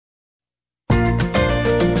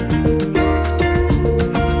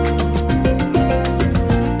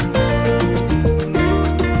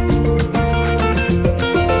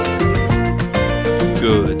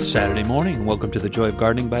Saturday morning, and welcome to the Joy of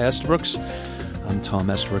Gardening by Estabrooks. I'm Tom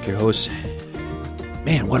Estabrook, your host.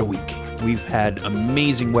 Man, what a week. We've had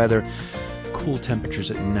amazing weather, cool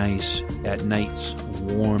temperatures at nights,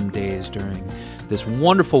 warm days during this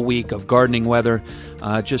wonderful week of gardening weather.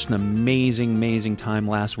 Just an amazing time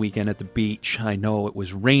last weekend at the beach. I know it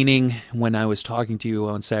was raining when I was talking to you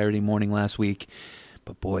on Saturday morning last week.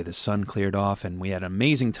 But boy, the sun cleared off, and we had an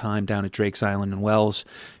amazing time down at Drake's Island in Wells.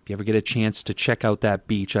 If you ever get a chance to check out that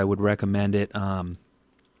beach, I would recommend it.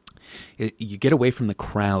 You get away from the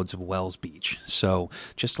crowds of Wells Beach. So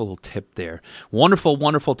just a little tip there.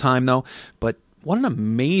 Wonderful time, though. But what an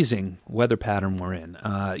amazing weather pattern we're in.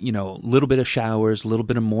 A little bit of showers, a little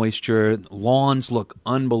bit of moisture. Lawns look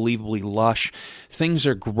unbelievably lush. Things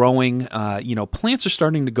are growing. Plants are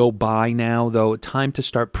starting to go by now, though. Time to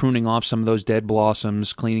start pruning off some of those dead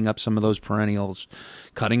blossoms, cleaning up some of those perennials,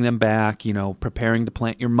 cutting them back, preparing to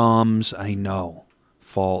plant your mums. I know.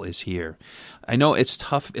 Fall is here. I know it's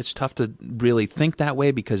tough. It's tough to really think that way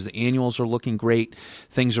because the annuals are looking great.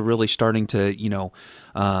 Things are really starting to,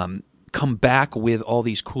 come back with all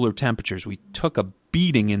these cooler temperatures. We took a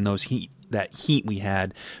beating in that heat we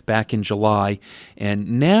had back in July,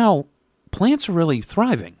 and now plants are really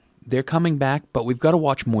thriving. They're coming back, but we've got to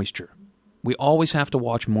watch moisture. We always have to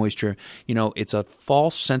watch moisture. It's a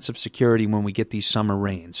false sense of security when we get these summer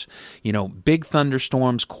rains. Big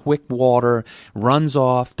thunderstorms, quick water, runs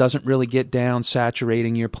off, doesn't really get down,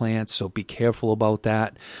 saturating your plants, so be careful about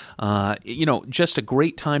that. Just a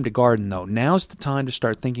great time to garden, though. Now's the time to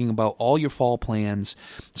start thinking about all your fall plans,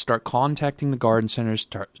 start contacting the garden centers,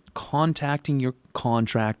 start contacting your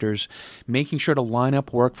contractors, making sure to line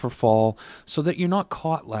up work for fall so that you're not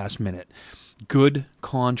caught last minute. Good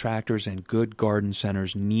contractors and good garden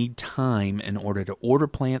centers need time in order to order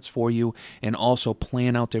plants for you and also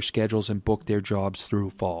plan out their schedules and book their jobs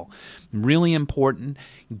through fall. Really important,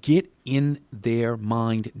 get in their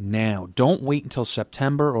mind now. Don't wait until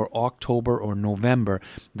September or October or November.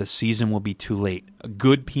 The season will be too late.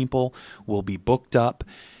 Good people will be booked up.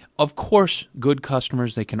 Of course, good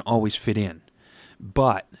customers, they can always fit in.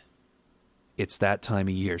 But it's that time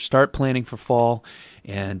of year. Start planning for fall,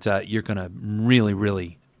 and you're going to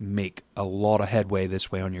really make a lot of headway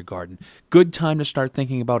this way on your garden. Good time to start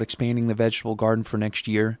thinking about expanding the vegetable garden for next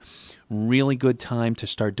year. Really good time to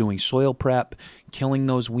start doing soil prep, killing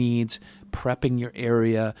those weeds, prepping your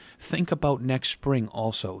area. Think about next spring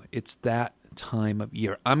also. It's that time of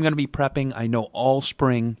year. I'm going to be prepping. I know all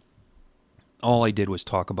spring, all I did was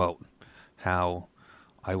talk about how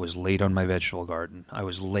I was late on my vegetable garden. I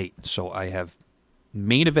was late, so I have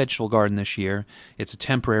made a vegetable garden this year. It's a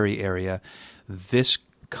temporary area. This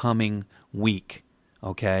coming week,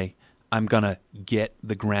 okay, I'm going to get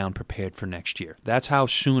the ground prepared for next year. That's how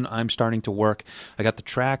soon I'm starting to work. I got the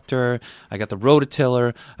tractor, I got the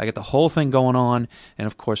rototiller, I got the whole thing going on, and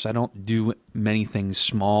of course I don't do many things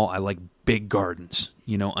small. I like big gardens.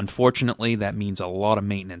 Unfortunately, that means a lot of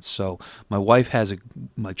maintenance. So my wife has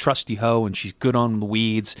my trusty hoe, and she's good on the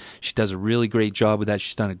weeds. She does a really great job with that.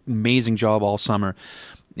 She's done an amazing job all summer.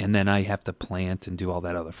 And then I have to plant and do all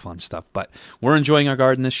that other fun stuff. But we're enjoying our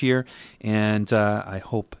garden this year, and I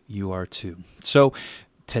hope you are too. So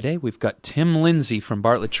today we've got Tim Lindsay from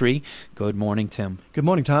Bartlett Tree. Good morning, Tim. Good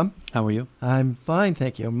morning, Tom. How are you? I'm fine,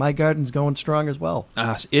 thank you. My garden's going strong as well.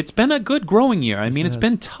 It's been a good growing year. It's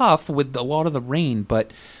been tough with a lot of the rain,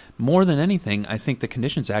 but more than anything, I think the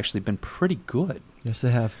conditions actually been pretty good. Yes,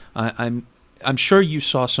 they have. I'm sure you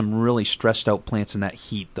saw some really stressed out plants in that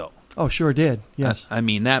heat, though. Oh, sure did, yes.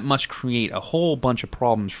 That must create a whole bunch of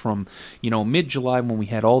problems from, mid-July when we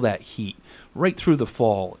had all that heat, right through the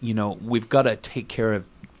fall. We've got to take care of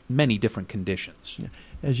many different conditions. Yeah.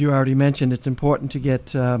 As you already mentioned, it's important to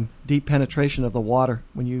get deep penetration of the water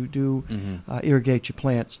when you do irrigate your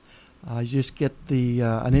plants. You just get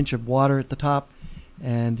an inch of water at the top,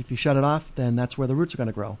 and if you shut it off, then that's where the roots are going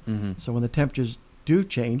to grow. Mm-hmm. So when the temperatures do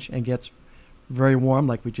change and gets very warm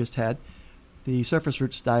like we just had, the surface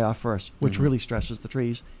roots die off first, which really stresses the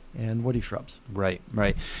trees and woody shrubs. Right.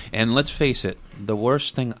 And let's face it, the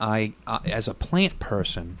worst thing as a plant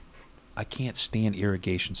person, I can't stand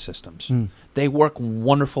irrigation systems. They work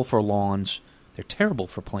wonderful for lawns. They're terrible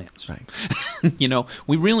for plants. Right.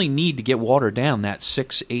 We really need to get water down that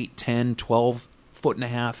 6, 8, 10, 12 foot and a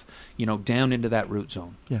half, down into that root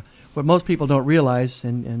zone. Yeah. What most people don't realize,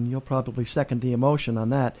 and you'll probably second the emotion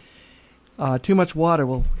on that, too much water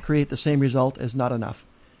will create the same result as not enough.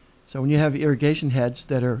 So when you have irrigation heads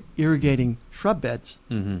that are irrigating shrub beds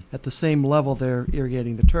at the same level they're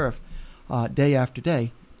irrigating the turf day after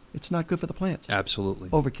day, it's not good for the plants. Absolutely.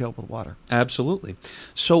 Overkill with water. Absolutely.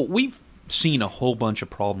 So we've seen a whole bunch of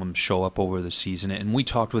problems show up over the season, and we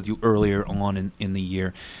talked with you earlier on in the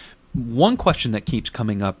year. One question that keeps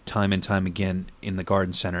coming up time and time again in the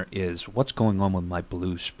garden center is, what's going on with my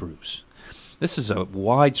blue spruce? This is a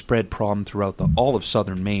widespread problem throughout all of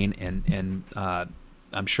southern Maine and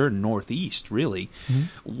I'm sure northeast, really. Mm-hmm.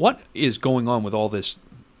 What is going on with all this,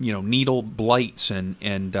 needle blights and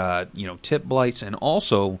tip blights, and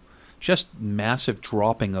also just massive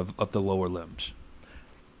dropping of the lower limbs?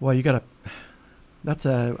 Well, that's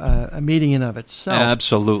a meeting in of itself.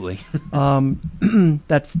 Absolutely.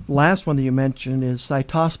 That last one that you mentioned is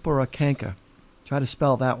Cytospora canker. Try to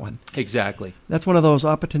spell that one. Exactly. That's one of those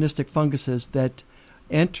opportunistic funguses that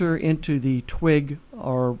enter into the twig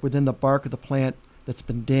or within the bark of the plant that's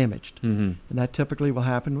been damaged. Mm-hmm. And that typically will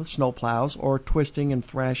happen with snowplows or twisting and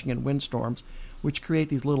thrashing and windstorms, which create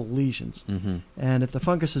these little lesions. Mm-hmm. And if the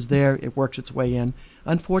fungus is there, it works its way in.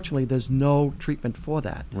 Unfortunately, there's no treatment for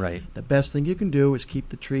that. Right. The best thing you can do is keep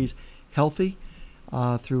the trees healthy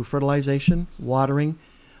through fertilization, watering,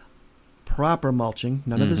 proper mulching,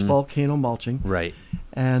 none of this volcano mulching. Right.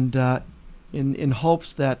 And in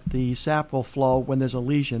hopes that the sap will flow when there's a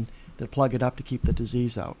lesion, to plug it up to keep the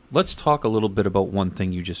disease out. Let's talk a little bit about one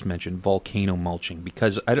thing you just mentioned, volcano mulching,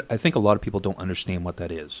 because I think a lot of people don't understand what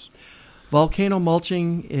that is. Volcano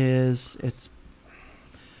mulching it's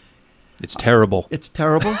terrible. It's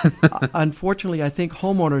terrible. Unfortunately, I think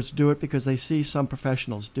homeowners do it because they see some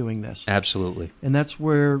professionals doing this. Absolutely. And that's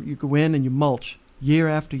where you go in and you mulch year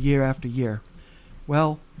after year after year.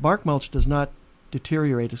 Well, bark mulch does not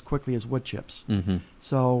deteriorate as quickly as wood chips. Mm-hmm.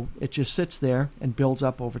 So it just sits there and builds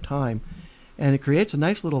up over time. And it creates a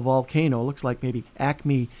nice little volcano. It looks like maybe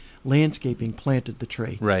Acme Landscaping planted the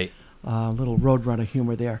tree. Right. Little Roadrunner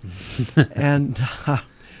humor there.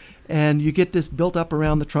 And you get this built up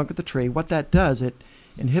around the trunk of the tree. What that does, it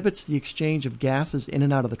inhibits the exchange of gases in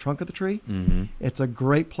and out of the trunk of the tree. Mm-hmm. It's a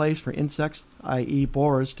great place for insects, i.e.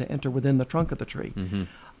 borers, to enter within the trunk of the tree.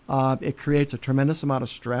 Mm-hmm. It creates a tremendous amount of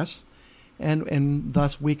stress and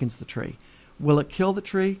thus weakens the tree. Will it kill the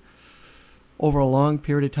tree? Over a long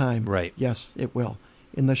period of time, right? Yes, it will.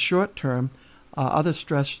 In the short term, other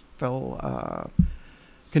stressful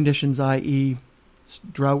conditions, i.e.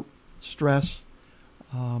 drought, stress,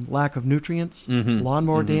 lack of nutrients,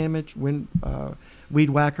 lawnmower damage, weed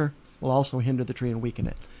whacker, will also hinder the tree and weaken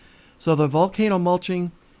it. So the volcano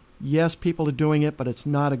mulching, yes, people are doing it, but it's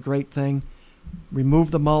not a great thing.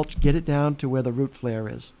 Remove the mulch, get it down to where the root flare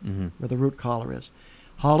is, where the root collar is.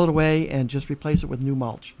 Haul it away and just replace it with new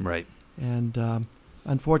mulch. Right. And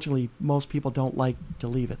unfortunately, most people don't like to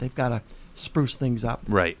leave it. They've got to spruce things up.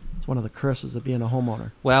 Right. It's one of the curses of being a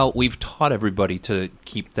homeowner. Well, we've taught everybody to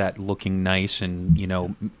keep that looking nice and,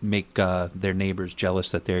 make their neighbors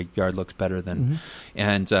jealous that their yard looks better than.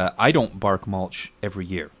 And I don't bark mulch every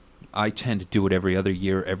year. I tend to do it every other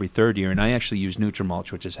year, every third year, and I actually use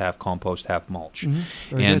Nutrimulch, which is half compost, half mulch.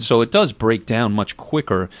 And so it does break down much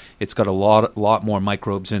quicker. It's got a lot more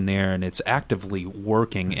microbes in there, and it's actively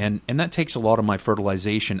working, and that takes a lot of my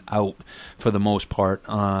fertilization out for the most part.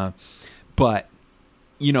 But,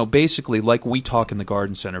 basically, like we talk in the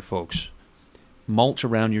garden center, folks, mulch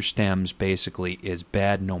around your stems basically is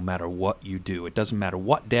bad no matter what you do. It doesn't matter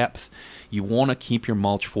what depth. You want to keep your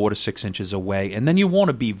mulch 4 to 6 inches away, and then you want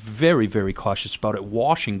to be very, very cautious about it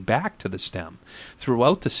washing back to the stem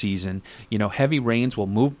throughout the season. Heavy rains will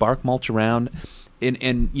move bark mulch around, and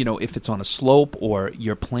if it's on a slope or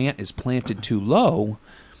your plant is planted too low,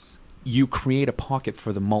 you create a pocket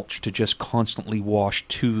for the mulch to just constantly wash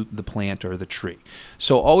to the plant or the tree.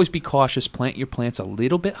 So always be cautious. Plant your plants a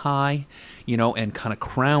little bit high, and kind of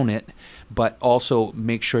crown it, but also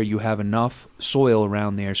make sure you have enough soil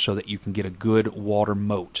around there so that you can get a good water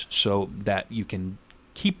moat so that you can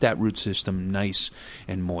keep that root system nice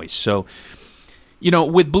and moist. So,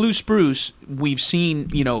 with blue spruce, we've seen,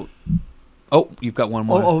 oh, you've got one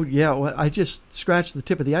more. Oh, yeah. Well, I just scratched the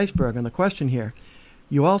tip of the iceberg on the question here.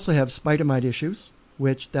 You also have spider mite issues,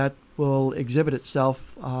 which that will exhibit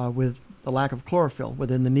itself with the lack of chlorophyll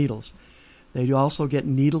within the needles. They do also get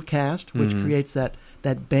needle cast, which creates that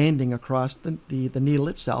banding across the needle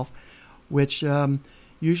itself, which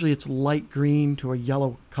usually it's light green to a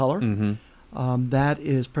yellow color. That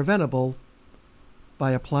is preventable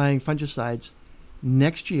by applying fungicides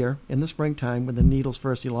next year in the springtime when the needles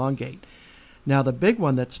first elongate. Now, the big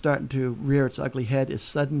one that's starting to rear its ugly head is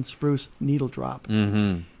sudden spruce needle drop.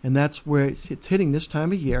 And that's where it's hitting this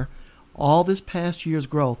time of year. All this past year's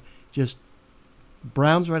growth just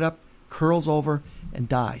browns right up, curls over, and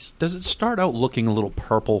dies. Does it start out looking a little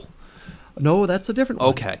purple? No, that's a different one.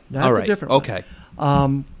 Okay. That's all right. A different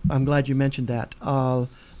one. I'm glad you mentioned that.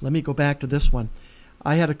 Let me go back to this one.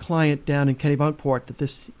 I had a client down in Kennebunkport that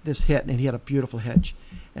this hit, and he had a beautiful hedge.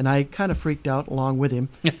 And I kind of freaked out along with him.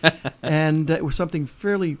 And it was something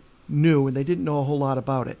fairly new, and they didn't know a whole lot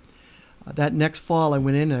about it. That next fall, I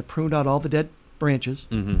went in and I pruned out all the dead branches,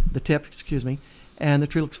 the tips, excuse me, and the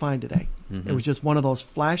tree looks fine today. It was just one of those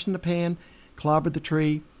flash in the pan, clobbered the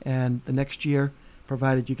tree, and the next year,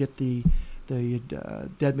 provided you get the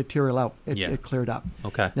dead material out, it cleared up.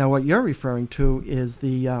 Okay. Now, what you're referring to is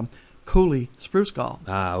the Cooley spruce gall.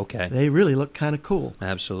 Ah, okay. They really look kind of cool.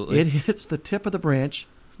 Absolutely. It hits the tip of the branch,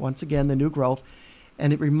 once again, the new growth,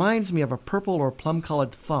 and it reminds me of a purple or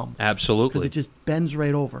plum-colored thumb. Absolutely. Because it just bends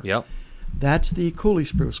right over. Yep. That's the Cooley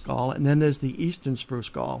spruce gall, and then there's the eastern spruce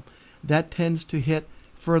gall. That tends to hit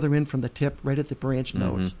further in from the tip, right at the branch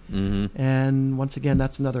nodes. And once again,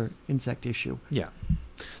 that's another insect issue. Yeah.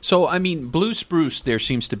 So, I mean, blue spruce, there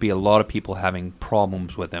seems to be a lot of people having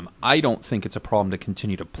problems with them. I don't think it's a problem to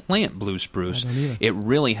continue to plant blue spruce. I don't either. It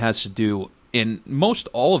really has to do, in most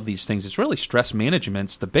all of these things, it's really stress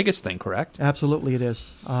management's the biggest thing, correct? Absolutely it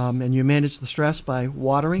is. And you manage the stress by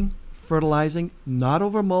watering, fertilizing, not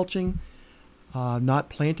over mulching, not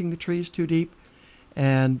planting the trees too deep,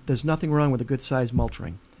 and there's nothing wrong with a good-sized mulch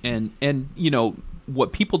ring. And you know,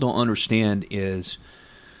 what people don't understand is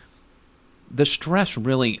the stress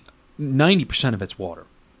really, 90% of it's water.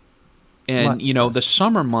 And, you know, the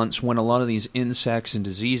summer months when a lot of these insects and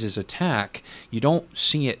diseases attack, you don't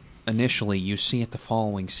see it initially, you see it the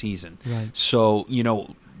following season. Right. So, you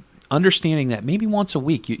know, understanding that maybe once a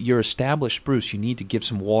week, your established spruce, you need to give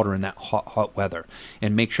some water in that hot weather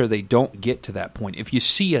and make sure they don't get to that point. If you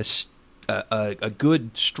see a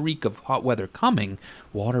good streak of hot weather coming,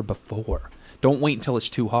 water before. Don't wait until it's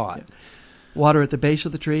too hot. Yeah. Water at the base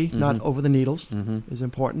of the tree, not over the needles, is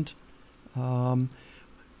important.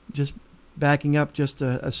 Just backing up just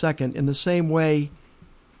a second, in the same way,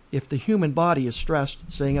 if the human body is stressed,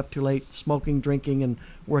 staying up too late, smoking, drinking, and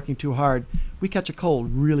working too hard, we catch a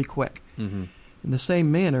cold really quick. In the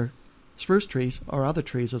same manner, spruce trees, or other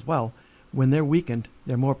trees as well, when they're weakened,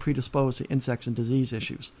 they're more predisposed to insects and disease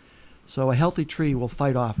issues. So a healthy tree will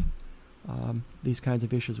fight off these kinds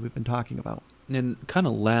of issues we've been talking about. And kind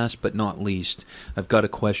of last but not least, I've got a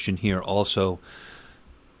question here also.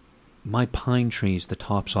 My pine trees, the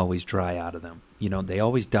tops always dry out of them. You know, they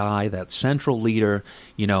always die. That central leader,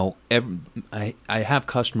 you know, I have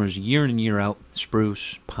customers year in and year out,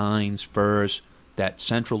 spruce, pines, firs, that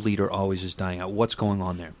central leader always is dying out. What's going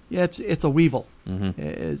on there? Yeah, it's a weevil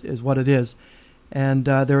is what it is. And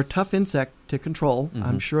they're a tough insect to control.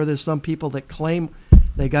 I'm sure there's some people that claim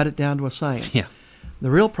they got it down to a science. Yeah. The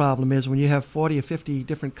real problem is when you have 40 or 50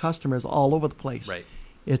 different customers all over the place. Right.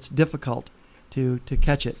 It's difficult to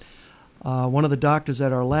catch it. One of the doctors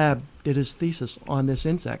at our lab did his thesis on this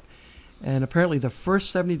insect, and apparently the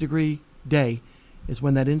first 70-degree day is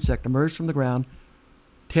when that insect emerges from the ground,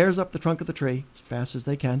 tears up the trunk of the tree as fast as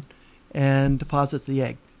they can, and deposits the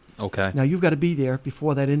egg. Okay. Now, you've got to be there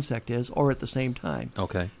before that insect is, or at the same time.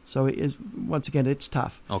 Okay. So, once again, it's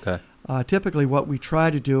tough. Okay. Typically, what we try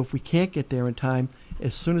to do, if we can't get there in time,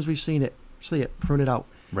 as soon as we see it, prune it out.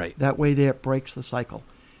 Right. That way there, it breaks the cycle.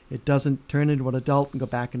 It doesn't turn into an adult and go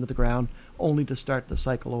back into the ground, only to start the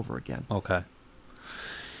cycle over again. Okay.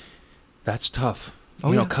 That's tough.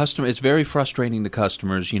 Oh, you know, it's very frustrating to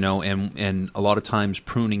customers, you know, and a lot of times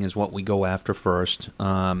pruning is what we go after first.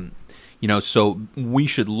 You know, so we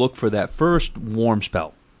should look for that first warm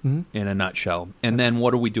spell in a nutshell. And then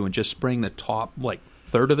what are we doing? Just spraying the top, like,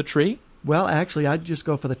 third of the tree? Well, actually, I'd just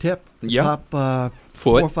go for the tip. Yep. Top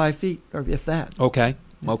foot. 4 or 5 feet, or if that. Okay.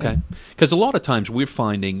 Because a lot of times we're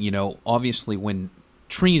finding, you know, obviously when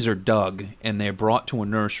trees are dug and they're brought to a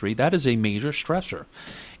nursery, that is a major stressor.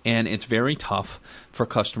 And it's very tough for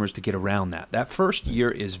customers to get around that. That first year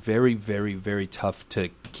is very, very, very tough to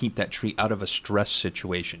keep that tree out of a stress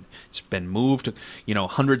situation. It's been moved, you know,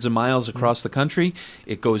 hundreds of miles across the country.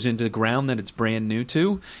 It goes into the ground that it's brand new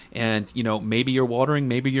to. And, you know, maybe you're watering,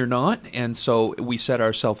 maybe you're not. And so we set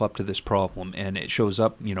ourselves up to this problem. And it shows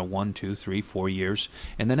up, you know, 1, 2, 3, 4 years.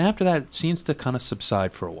 And then after that, it seems to kind of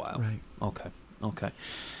subside for a while. Right. Okay.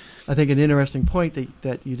 I think an interesting point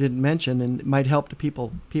that you didn't mention, and it might help to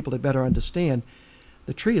people to better understand,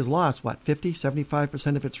 the tree has lost, 50,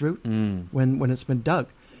 75% of its root when it's been dug.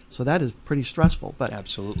 So that is pretty stressful. But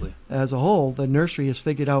absolutely, as a whole, the nursery has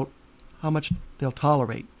figured out how much they'll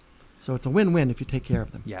tolerate. So it's a win-win if you take care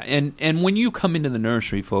of them. Yeah, and when you come into the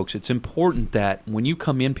nursery, folks, it's important that when you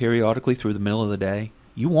come in periodically through the middle of the day,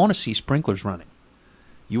 you want to see sprinklers running.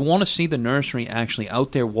 You want to see the nursery actually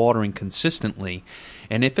out there watering consistently.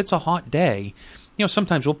 And if it's a hot day, you know,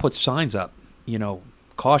 sometimes we'll put signs up, you know,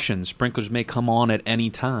 caution, sprinklers may come on at any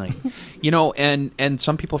time. And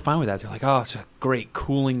some people are fine with that. They're like, oh, it's a great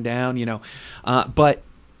cooling down, but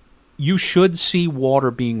you should see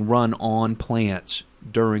water being run on plants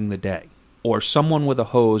during the day, or someone with a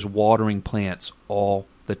hose watering plants all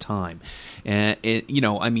the time. And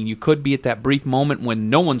you could be at that brief moment when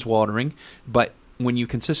no one's watering, but when you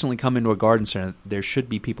consistently come into a garden center, there should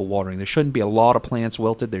be people watering. There shouldn't be a lot of plants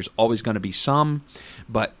wilted. There's always going to be some,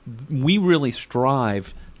 but we really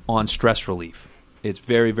strive on stress relief. It's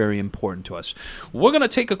very, very important to us. We're going to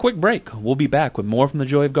take a quick break. We'll be back with more from The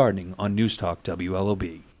Joy of Gardening on News Talk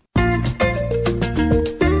WLOB.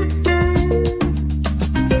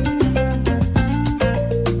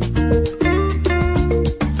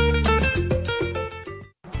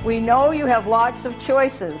 We know you have lots of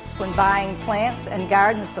choices when buying plants and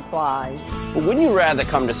garden supplies. But wouldn't you rather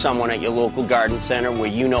come to someone at your local garden center where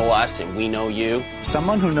you know us and we know you?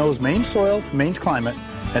 Someone who knows Maine soil, Maine's climate,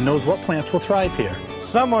 and knows what plants will thrive here.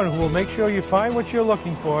 Someone who will make sure you find what you're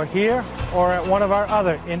looking for here or at one of our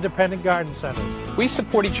other independent garden centers. We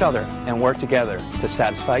support each other and work together to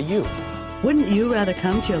satisfy you. Wouldn't you rather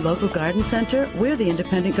come to your local garden center? We're the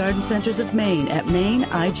Independent Garden Centers of Maine at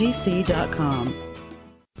maineigc.com.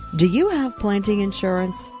 Do you have planting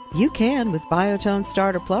insurance? You can with Biotone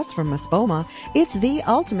Starter Plus from Espoma. It's the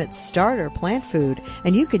ultimate starter plant food,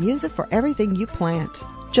 and you can use it for everything you plant.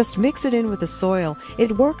 Just mix it in with the soil.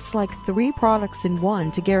 It works like 3 products in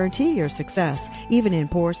one to guarantee your success, even in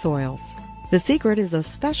poor soils. The secret is a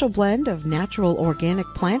special blend of natural organic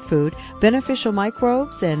plant food, beneficial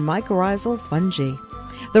microbes, and mycorrhizal fungi.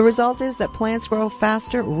 The result is that plants grow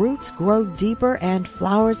faster, roots grow deeper, and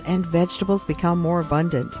flowers and vegetables become more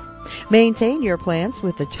abundant. Maintain your plants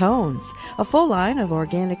with the Tones, a full line of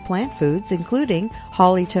organic plant foods including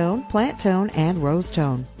Holly Tone, Plant Tone, and Rose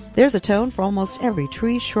Tone. There's a tone for almost every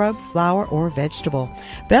tree, shrub, flower, or vegetable.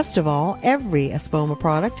 Best of all, every Espoma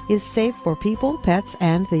product is safe for people, pets,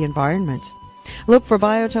 and the environment. Look for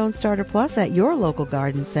Biotone Starter Plus at your local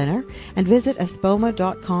garden center and visit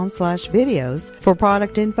espoma.com/videos for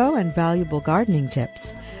product info and valuable gardening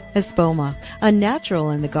tips. Espoma, a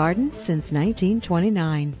natural in the garden since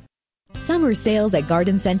 1929. Summer sales at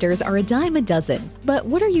garden centers are a dime a dozen. But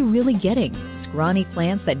what are you really getting? Scrawny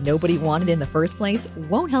plants that nobody wanted in the first place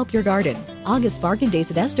won't help your garden. August Bargain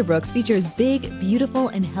Days at Estabrooks features big, beautiful,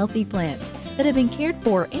 and healthy plants that have been cared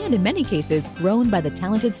for and, in many cases, grown by the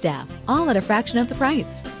talented staff, all at a fraction of the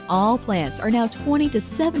price. All plants are now 20 to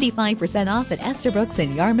 75% off at Estabrooks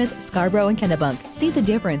in Yarmouth, Scarborough, and Kennebunk. See the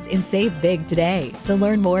difference and save big today. To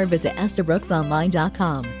learn more, visit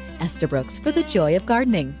EstabrooksOnline.com. Estabrooks, for the joy of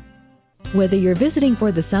gardening. Whether you're visiting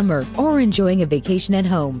for the summer or enjoying a vacation at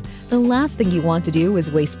home, the last thing you want to do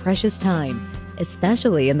is waste precious time,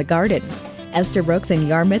 especially in the garden. Estabrooks in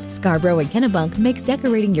Yarmouth, Scarborough, and Kennebunk makes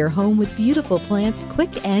decorating your home with beautiful plants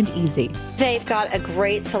quick and easy. They've got a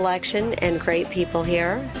great selection and great people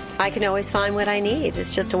here. I can always find what I need.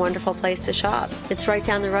 It's just a wonderful place to shop. It's right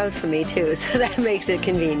down the road from me, too, so that makes it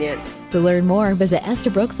convenient. To learn more, visit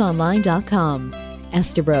EstabrooksOnline.com.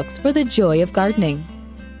 Estabrooks, for the joy of gardening.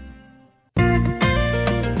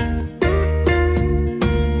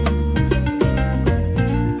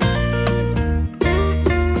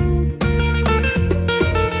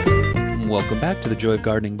 Welcome back to The Joy of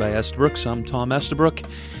Gardening by Estabrooks. I'm Tom Estabrook,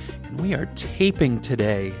 and we are taping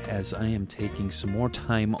today as I am taking some more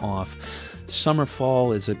time off. Summer,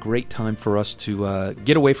 fall is a great time for us to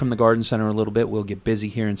get away from the garden center a little bit. We'll get busy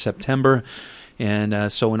here in September,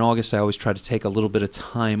 and so in August I always try to take a little bit of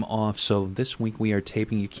time off. So this week we are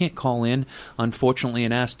taping. You can't call in, unfortunately,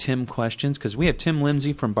 and ask Tim questions because we have Tim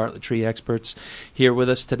Lindsay from Bartlett Tree Experts here with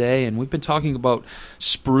us today, and we've been talking about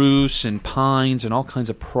spruce and pines and all kinds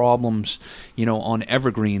of problems, on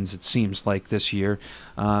evergreens, it seems like this year.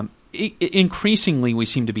 Increasingly, we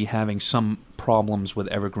seem to be having some problems with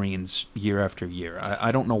evergreens year after year.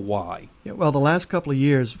 I don't know why. Yeah, well, the last couple of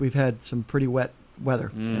years, we've had some pretty wet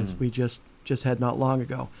weather, as we just had not long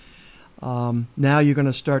ago. Now you're going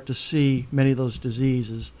to start to see many of those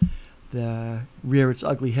diseases rear its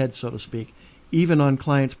ugly head, so to speak, even on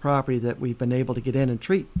clients' property that we've been able to get in and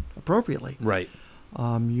treat appropriately. Right.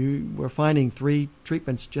 We're finding 3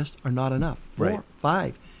 treatments just are not enough. 4, right.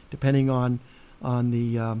 5, depending on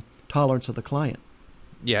the tolerance of the client.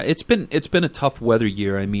 Yeah, it's been a tough weather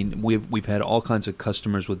year. I mean, we've had all kinds of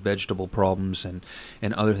customers with vegetable problems and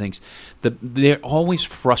other things. They're always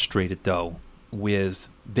frustrated though with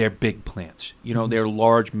their big plants. Their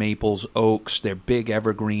large maples, oaks, their big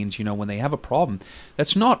evergreens. When they have a problem,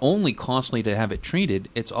 that's not only costly to have it treated,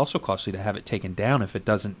 it's also costly to have it taken down if it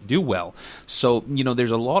doesn't do well. So,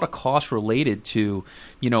 there's a lot of cost related to,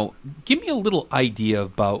 give me a little idea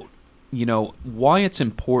about, why it's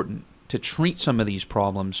important to treat some of these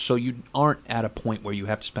problems so you aren't at a point where you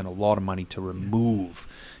have to spend a lot of money to remove.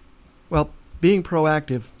 Well, being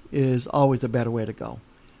proactive is always a better way to go.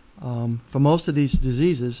 For most of these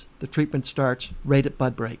diseases, the treatment starts right at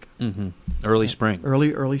bud break. Mm-hmm. Early spring.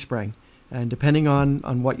 Early spring. And depending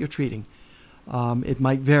on what you're treating, it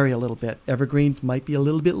might vary a little bit. Evergreens might be a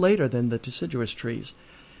little bit later than the deciduous trees.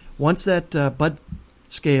 Once that bud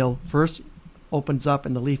scale first opens up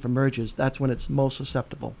and the leaf emerges, that's when it's most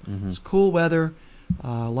susceptible. Mm-hmm. It's cool weather,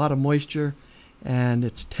 a lot of moisture, and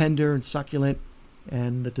it's tender and succulent,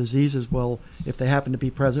 and the diseases will, if they happen to be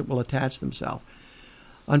present, will attach themselves.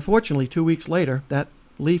 Unfortunately, 2 weeks later, that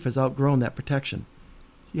leaf has outgrown that protection.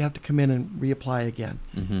 You have to come in and reapply again.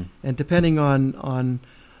 Mm-hmm. And depending on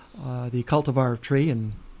the cultivar of tree,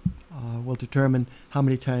 and will determine how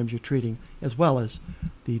many times you're treating, as well as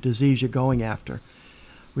the disease you're going after.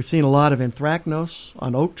 We've seen a lot of anthracnose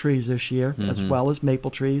on oak trees this year, mm-hmm. as well as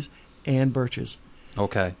maple trees and birches.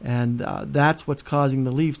 Okay. And that's what's causing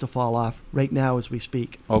the leaves to fall off right now as we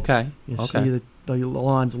speak. Okay. You see the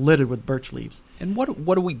lawns littered with birch leaves. And what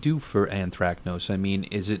do we do for anthracnose? I mean,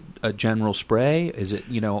 is it a general spray? Is it,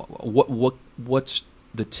 what's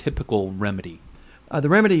the typical remedy? The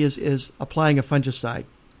remedy is applying a fungicide,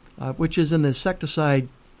 which is in the insecticide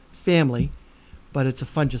family, but it's a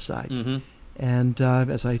fungicide. Mm-hmm. And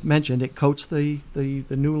as I mentioned, it coats the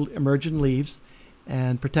new emerging leaves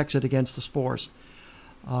and protects it against the spores.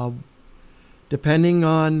 Depending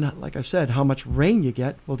on, like I said, how much rain you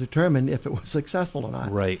get will determine if it was successful or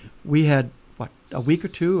not. Right. We had, a week or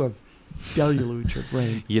two of deluge of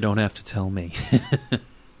rain. You don't have to tell me.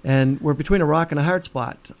 And we're between a rock and a hard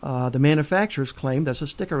spot. The manufacturers claim there's a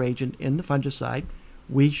sticker agent in the fungicide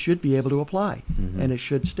we should be able to apply, mm-hmm. and it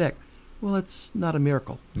should stick. Well, it's not a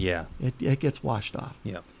miracle. Yeah. It gets washed off.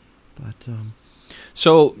 Yeah. But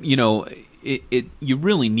so, you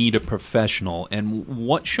really need a professional. And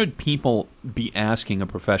what should people be asking a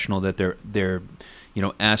professional that they're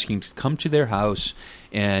asking to come to their house?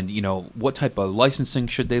 And, what type of licensing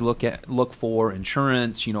should they look for,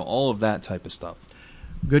 insurance, all of that type of stuff?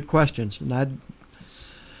 Good questions. And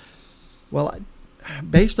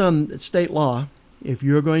based on state law, if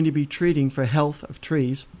you're going to be treating for health of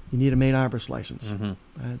trees, you need a Maine arborist license.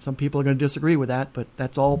 Mm-hmm. Some people are going to disagree with that, but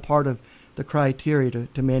that's all part of the criteria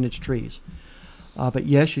to manage trees. But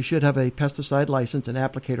yes, you should have a pesticide license, an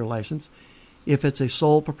applicator license. If it's a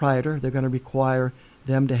sole proprietor, they're going to require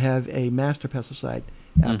them to have a master pesticide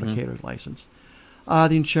applicator mm-hmm. license.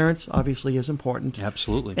 The insurance obviously is important.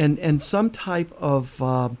 Absolutely. And some type of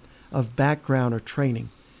background or training.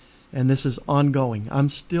 And this is ongoing. I'm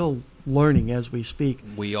still learning as we speak.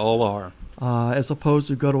 We all are. As opposed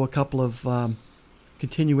to go to a couple of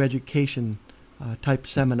continue education type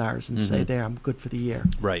seminars and mm-hmm. say, there, I'm good for the year.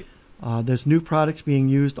 Right. There's new products being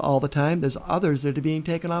used all the time. There's others that are being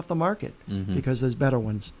taken off the market mm-hmm. because there's better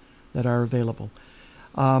ones that are available.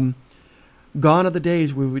 Gone are the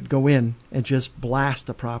days we would go in and just blast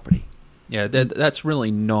a property. Yeah, that's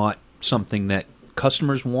really not something that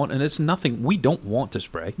customers want, and it's nothing we don't want to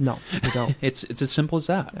spray. No, we don't. It's as simple as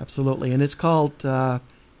that. Absolutely, and it's called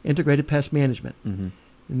integrated pest management. Mm-hmm.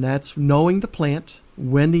 And that's knowing the plant,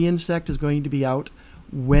 when the insect is going to be out,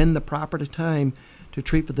 when the proper time to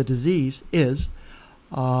treat for the disease is,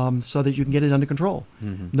 so that you can get it under control.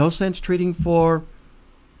 Mm-hmm. No sense treating for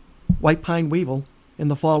white pine weevil in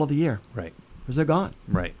the fall of the year. Right. Because they're gone.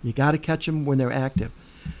 Right. You got to catch them when they're active.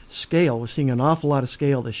 Scale, we're seeing an awful lot of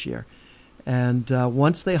scale this year. And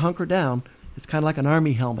once they hunker down, it's kind of like an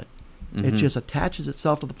army helmet. Mm-hmm. It just attaches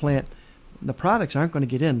itself to the plant. The products aren't going to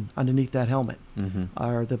get in underneath that helmet mm-hmm.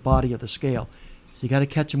 or the body of the scale. So you got to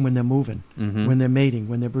catch them when they're moving, mm-hmm. when they're mating,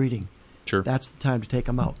 when they're breeding. Sure. That's the time to take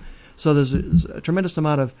them out. So there's a tremendous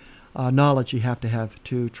amount of knowledge you have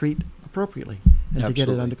to treat appropriately and Absolutely. to get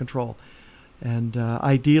it under control. And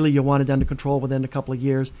ideally, you want it under control within a couple of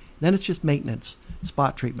years. Then it's just maintenance,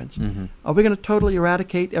 spot treatments. Mm-hmm. Are we going to totally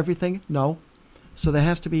eradicate everything? No. So there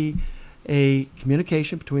has to be a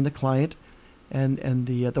communication between the client and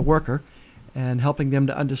the worker, and helping them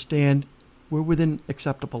to understand we're within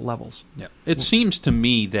acceptable levels. Yeah. It seems to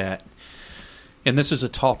me that, and this is a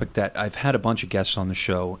topic that I've had a bunch of guests on the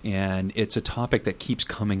show, and it's a topic that keeps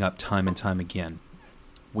coming up time and time again.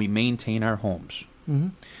 We maintain our homes. Mm-hmm.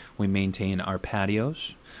 We maintain our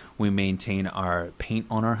patios. We maintain our paint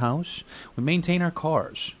on our house. We maintain our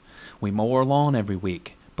cars. We mow our lawn every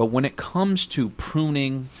week. But when it comes to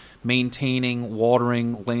pruning, maintaining,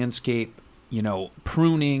 watering, landscape,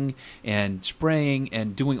 pruning and spraying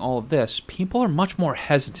and doing all of this, people are much more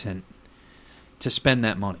hesitant to spend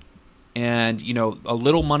that money. And, a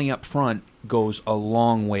little money up front goes a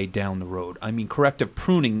long way down the road. I mean, corrective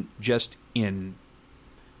pruning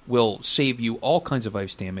will save you all kinds of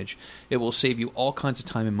ice damage. It will save you all kinds of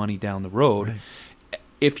time and money down the road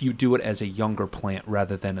if you do it as a younger plant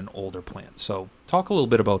rather than an older plant. So talk a little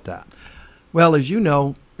bit about that. Well, as you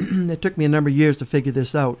know, it took me a number of years to figure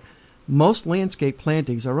this out. Most landscape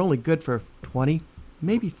plantings are only good for 20,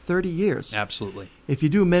 maybe 30 years. Absolutely. If you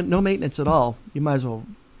do no maintenance at all, you might as well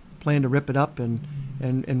plan to rip it up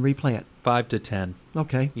and replant. 5 to 10.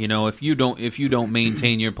 Okay. If you don't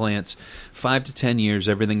maintain your plants, 5 to 10 years,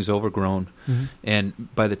 everything's overgrown,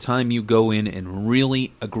 and by the time you go in and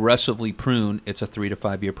really aggressively prune, it's a 3 to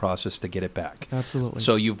 5 year process to get it back. Absolutely.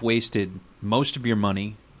 So you've wasted most of your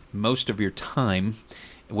money, most of your time,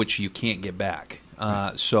 which you can't get back.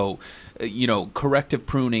 So, corrective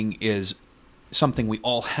pruning is something we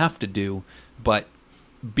all have to do, but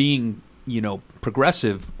being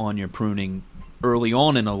progressive on your pruning early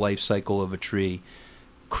on in a life cycle of a tree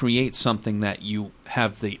creates something that you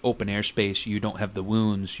have the open air space, you don't have the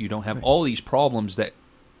wounds, you don't have all these problems that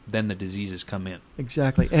then the diseases come in.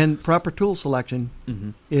 Exactly. And proper tool selection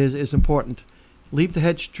is important. Leave the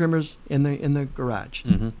hedge trimmers in the garage,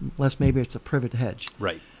 unless maybe it's a privet hedge.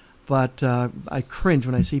 Right. But I cringe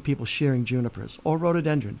when I see people shearing junipers or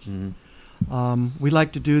rhododendrons. We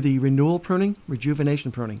like to do the renewal pruning,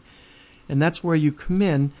 rejuvenation pruning. And that's where you come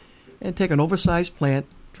in and take an oversized plant,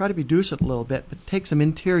 try to reduce it a little bit, but take some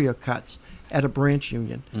interior cuts at a branch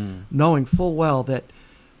union, knowing full well that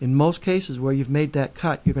in most cases where you've made that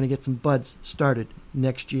cut, you're going to get some buds started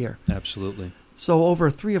next year. Absolutely. So over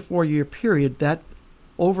a 3 or 4 year period, that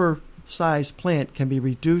oversized plant can be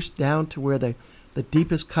reduced down to where the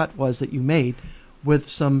deepest cut was that you made with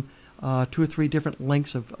some 2 or 3 different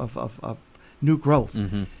lengths of new growth.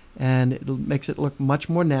 And it makes it look much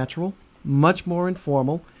more natural, much more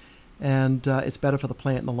informal, and it's better for the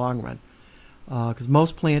plant in the long run. Because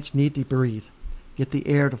most plants need to breathe, get the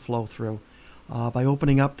air to flow through. By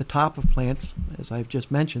opening up the top of plants, as I've just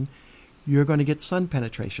mentioned, you're going to get sun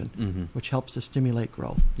penetration, which helps to stimulate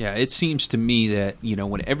growth. Yeah, it seems to me that,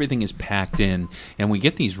 when everything is packed in and we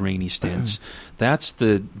get these rainy stints, that's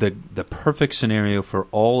the perfect scenario for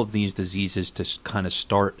all of these diseases to kind of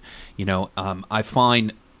start. I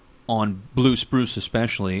find on blue spruce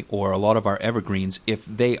especially, or a lot of our evergreens, if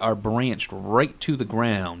they are branched right to the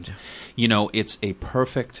ground, it's a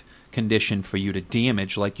perfect condition for you to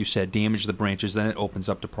damage, like you said, damage the branches, then it opens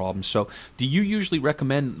up to problems. So do you usually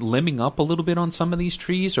recommend limbing up a little bit on some of these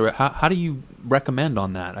trees, or how do you recommend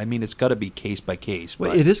on that? I mean, it's got to be case by case.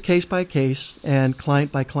 Well, it is case by case and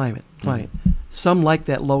client by client. Some like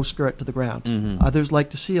that low skirt to the ground. Others like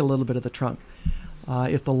to see a little bit of the trunk.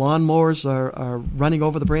 If the lawnmowers are running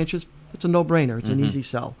over the branches, it's a no-brainer. It's an easy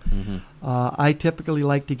sell. I typically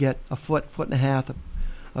like to get a foot and a half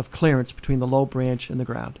of clearance between the low branch and the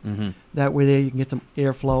ground. That way there you can get some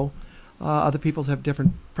airflow. Other people have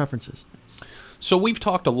different preferences. So we've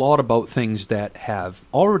talked a lot about things that have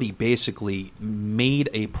already basically made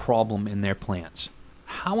a problem in their plants.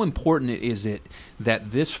 How important is it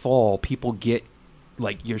that this fall people get,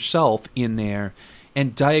 like yourself, in there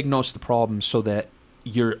and diagnose the problem so that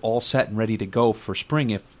you're all set and ready to go for spring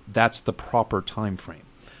if that's the proper time frame?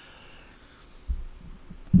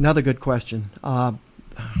 Another good question.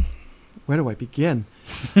 Where do I begin?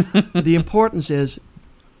 The importance is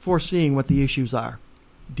foreseeing what the issues are,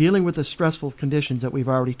 dealing with the stressful conditions that we've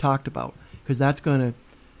already talked about, because that's going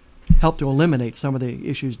to help to eliminate some of the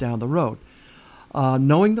issues down the road.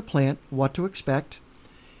 Knowing the plant, what to expect,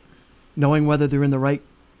 knowing whether they're in the right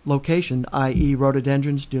location, i.e.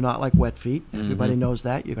 rhododendrons do not like wet feet. Everybody knows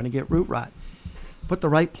that. You're going to get root rot. Put the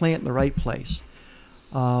right plant in the right place.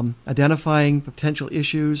 Identifying potential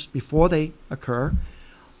issues before they occur,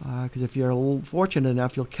 because if you're a little fortunate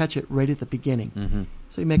enough, you'll catch it right at the beginning.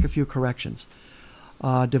 So you make a few corrections.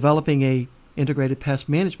 Developing a integrated pest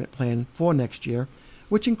management plan for next year,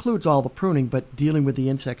 which includes all the pruning, but dealing with the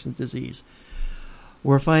insects and disease.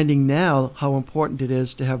 We're finding now how important it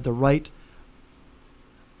is to have the right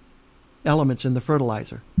elements in the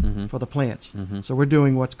fertilizer for the plants. So we're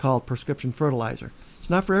doing what's called prescription fertilizer. It's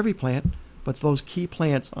not for every plant, but those key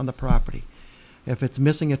plants on the property. If it's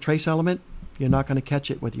missing a trace element, you're not going to catch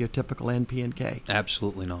it with your typical NP and K.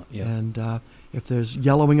 Absolutely not. Yeah. And if there's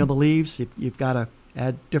yellowing of the leaves, you've got to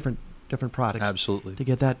add different products. Absolutely. To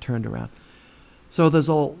get that turned around. So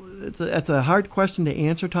it's a hard question to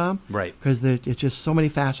answer, Tom. Right. Because it's just so many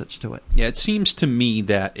facets to it. Yeah, it seems to me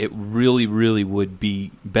that it really, really would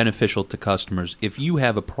be beneficial to customers. If you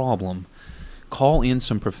have a problem, call in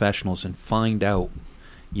some professionals and find out,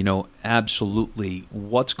 absolutely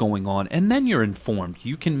what's going on. And then you're informed.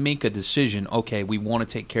 You can make a decision, okay, we want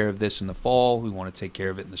to take care of this in the fall, we want to take care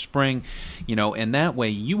of it in the spring, and that way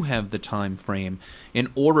you have the time frame in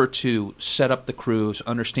order to set up the crews,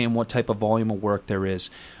 understand what type of volume of work there is,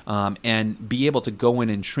 and be able to go in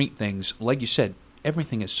and treat things. Like you said,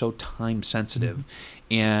 everything is so time sensitive.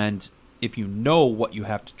 Mm-hmm. And if you know what you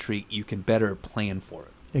have to treat, you can better plan for it.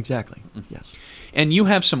 Exactly, yes. And you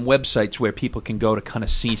have some websites where people can go to kind of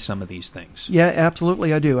see some of these things. Yeah,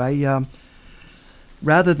 absolutely I do. I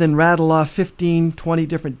rather than rattle off 15, 20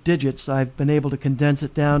 different digits, I've been able to condense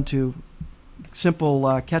it down to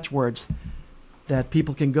simple catchwords that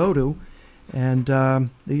people can go to. And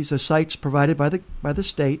these are sites provided by the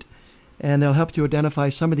state, and they'll help you identify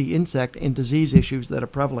some of the insect and disease issues that are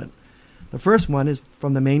prevalent. The first one is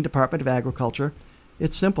from the Maine Department of Agriculture.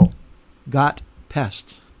 It's simple. Got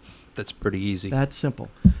pests. That's pretty easy. That's simple.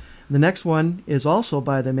 The next one is also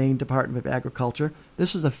by the Maine Department of Agriculture.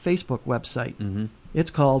 This is a Facebook website. Mm-hmm.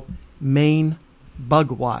 It's called Maine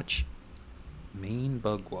Bug Watch. Maine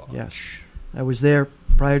Bug Watch. Yes. I was there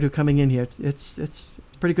prior to coming in here. It's a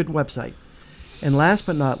pretty good website. And last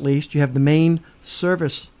but not least, you have the Maine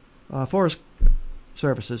Forest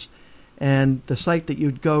Services. And the site that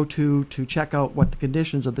you'd go to check out what the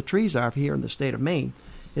conditions of the trees are here in the state of Maine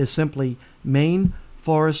is simply Maine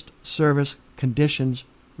Forest Service Conditions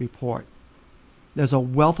Report. There's a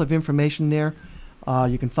wealth of information there.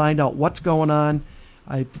 You can find out what's going on.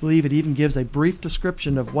 I believe it even gives a brief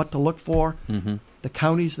description of what to look for, mm-hmm. the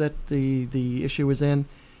counties that the issue is in,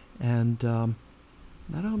 and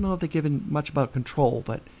I don't know if they're given much about control,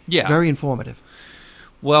 but very informative.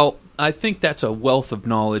 Well, I think that's a wealth of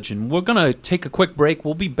knowledge, and we're going to take a quick break.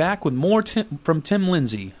 We'll be back with more from Tim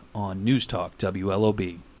Lindsay on News Talk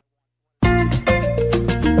WLOB.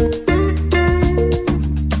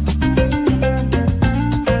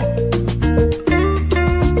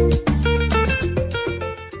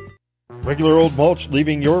 Regular old mulch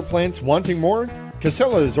leaving your plants wanting more?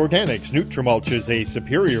 Casella's Organics Nutrimulch is a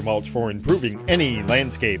superior mulch for improving any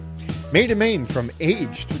landscape. Made in Maine from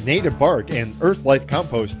aged native bark and Earth Life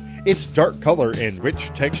compost, its dark color and rich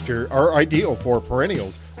texture are ideal for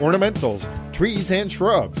perennials, ornamentals, trees, and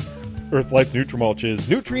shrubs. Earth Life Nutrimulch is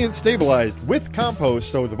nutrient stabilized with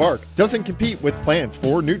compost so the bark doesn't compete with plants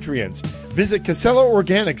for nutrients. Visit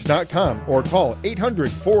CasellaOrganics.com or call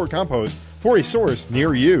 800-4-COMPOST for a source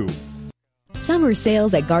near you. Summer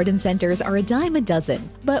sales at garden centers are a dime a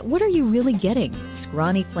dozen. But what are you really getting?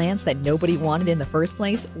 Scrawny plants that nobody wanted in the first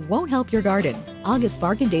place won't help your garden. August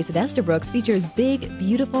Bargain Days at Estabrooks features big,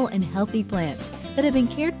 beautiful, and healthy plants that have been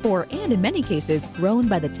cared for and, in many cases, grown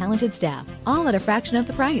by the talented staff, all at a fraction of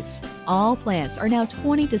the price. All plants are now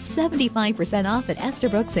 20 to 75% off at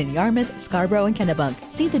Estabrooks in Yarmouth, Scarborough, and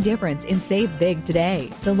Kennebunk. See the difference and save big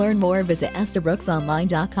today. To learn more, visit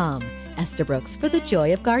EstabrooksOnline.com. Estabrooks, for the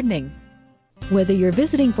joy of gardening. Whether you're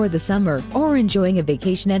visiting for the summer or enjoying a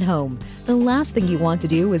vacation at home, the last thing you want to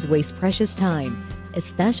do is waste precious time,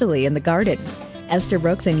 especially in the garden.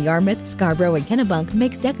 Estabrooks in Yarmouth, Scarborough, and Kennebunk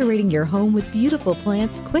makes decorating your home with beautiful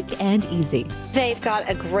plants quick and easy. They've got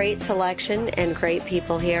a great selection and great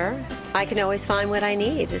people here. I can always find what I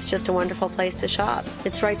need. It's just a wonderful place to shop.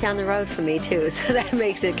 It's right down the road from me, too, so that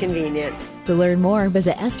makes it convenient. To learn more,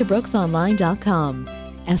 visit EstabrooksOnline.com.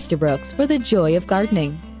 Estabrooks, for the joy of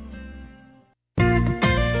gardening.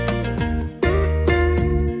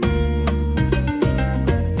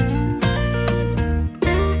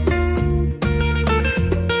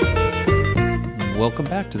 Welcome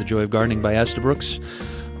back to The Joy of Gardening by Estabrooks.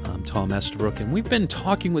 I'm Tom Estabrook, and we've been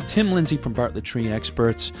talking with Tim Lindsay from Bartlett Tree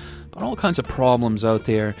Experts about all kinds of problems out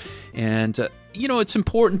there. And, it's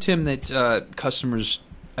important, Tim, that customers,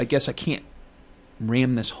 I guess I can't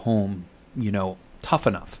ram this home, tough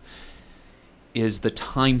enough, is the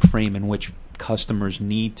time frame in which customers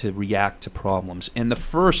need to react to problems. And the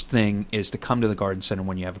first thing is to come to the garden center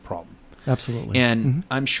when you have a problem. Absolutely. And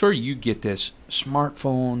I'm sure you get this,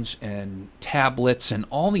 smartphones and tablets and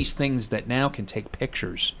all these things that now can take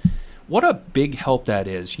pictures. What a big help that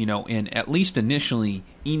is, in at least initially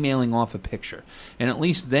emailing off a picture. And at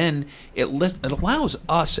least then it allows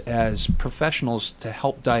us as professionals to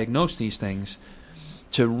help diagnose these things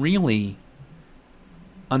to really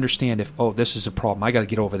understand if, this is a problem, I got to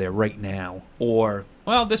get over there right now. Or,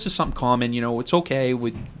 this is something common, it's okay,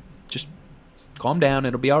 we just calm down.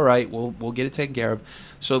 It'll be all right. We'll get it taken care of.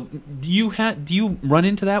 So do you run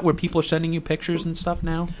into that where people are sending you pictures and stuff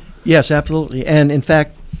now? Yes, absolutely. And in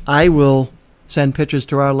fact, I will send pictures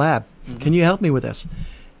to our lab. Mm-hmm. Can you help me with this?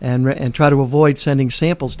 And try to avoid sending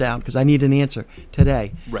samples down because I need an answer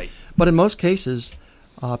today. Right. But in most cases,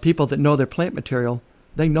 people that know their plant material,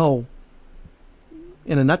 they know,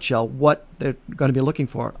 in a nutshell, what they're going to be looking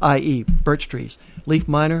for, i.e. birch trees, leaf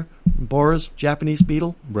miner, borers, Japanese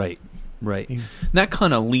beetle. Right. And that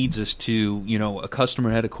kind of leads us to, a customer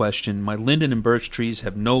had a question. My linden and birch trees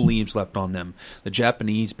have no leaves left on them. The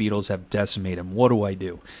Japanese beetles have decimated them. What do I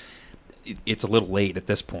do? It's a little late at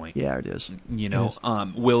this point. Yeah, it is.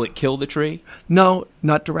 Will it kill the tree? No,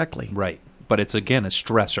 not directly. Right. But it's, again, a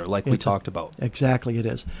stressor like we talked about. Exactly, it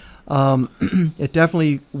is. It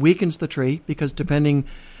definitely weakens the tree because depending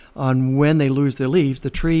on when they lose their leaves,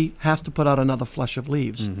 the tree has to put out another flush of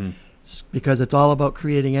leaves because it's all about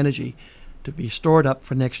creating energy to be stored up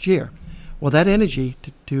for next year. Well, that energy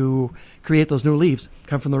to create those new leaves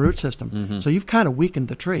come from the root system. So you've kind of weakened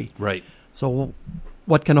the tree. Right. So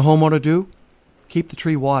what can a homeowner do? Keep the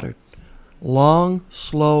tree watered. Long,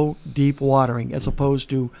 slow, deep watering as opposed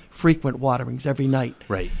to frequent waterings every night.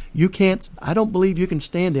 Right. I don't believe you can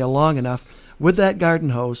stand there long enough with that garden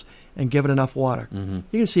hose and give it enough water. You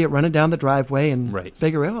can see it running down the driveway and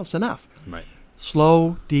figure out it's enough. Right.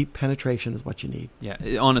 Slow, deep penetration is what you need. Yeah.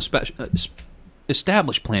 On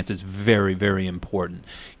established plants is very, very important.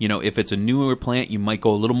 If it's a newer plant, you might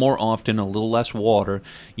go a little more often, a little less water,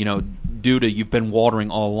 due to you've been watering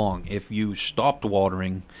all along. If you stopped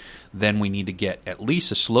watering, then we need to get at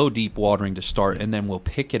least a slow, deep watering to start, and then we'll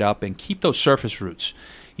pick it up and keep those surface roots.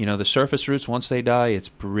 The surface roots, once they die, it's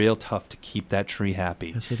real tough to keep that tree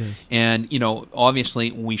happy. Yes, it is. And, obviously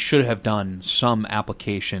we should have done some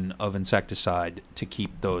application of insecticide to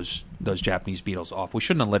keep those Japanese beetles off. We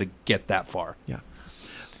shouldn't have let it get that far. Yeah.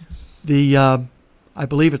 I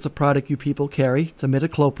believe it's a product you people carry. It's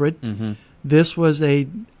imidacloprid. This was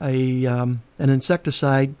an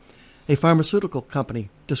insecticide a pharmaceutical company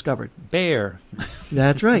discovered. Bayer.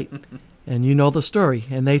 That's right. And you know the story.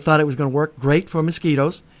 And they thought it was going to work great for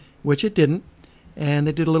mosquitoes, which it didn't. And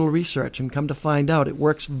they did a little research and come to find out it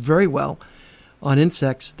works very well on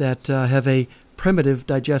insects that have a primitive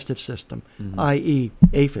digestive system, i.e.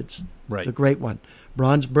 aphids. Right. It's a great one.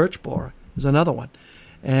 Bronze birch borer is another one.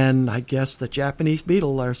 And I guess the Japanese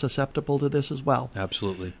beetle are susceptible to this as well.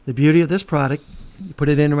 Absolutely. The beauty of this product, you put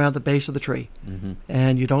it in around the base of the tree.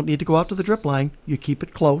 And you don't need to go out to the drip line. You keep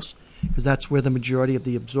it close because that's where the majority of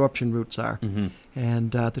the absorption roots are.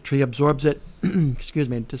 And the tree absorbs it, and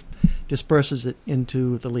disperses it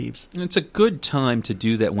into the leaves. And it's a good time to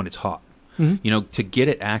do that when it's hot. To get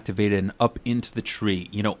it activated and up into the tree.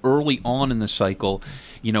 Early on in the cycle,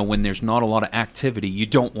 when there's not a lot of activity, you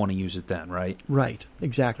don't want to use it then, right? Right,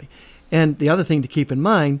 exactly. And the other thing to keep in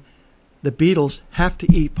mind, the beetles have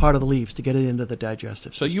to eat part of the leaves to get it into the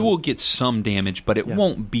digestive system. So you will get some damage, but it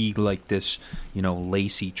won't be like this,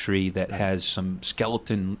 lacy tree that has some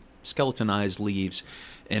skeletonized leaves.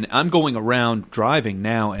 And I'm going around driving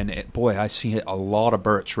now, and I see a lot of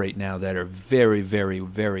birch right now that are very, very,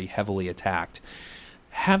 very heavily attacked.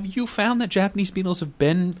 Have you found that Japanese beetles have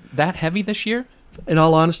been that heavy this year? In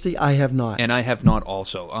all honesty, I have not. And I have not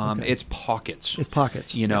also. It's pockets. It's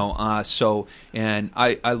pockets. And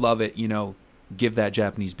I love it, give that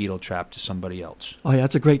Japanese beetle trap to somebody else. Oh, yeah,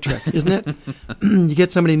 that's a great trick, isn't it? You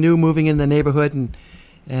get somebody new moving in the neighborhood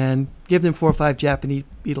and give them 4 or 5 Japanese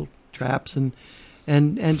beetle traps and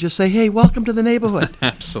just say, hey, welcome to the neighborhood.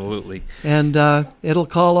 Absolutely. And it'll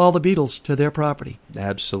call all the beetles to their property.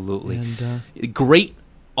 Absolutely. And great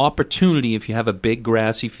opportunity if you have a big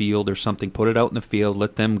grassy field or something, put it out in the field,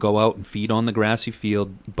 let them go out and feed on the grassy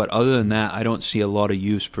field. But other than that, I don't see a lot of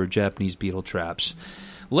use for Japanese beetle traps.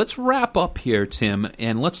 Let's wrap up here, Tim,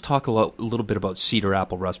 and let's talk a little bit about cedar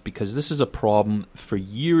apple rust, because this is a problem. For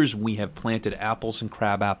years we have planted apples and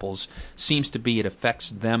crab apples. Seems to be it affects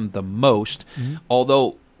them the most,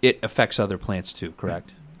 although it affects other plants too,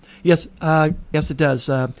 correct? Yes, yes it does.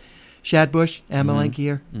 Shadbush,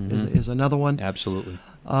 Amelanchier is another one. Absolutely.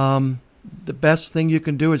 The best thing you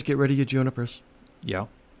can do is get rid of your junipers. Yeah.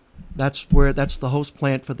 That's the host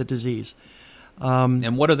plant for the disease.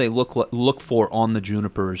 And what do they look for on the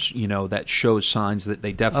junipers, that shows signs that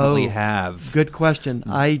they definitely have? Good question.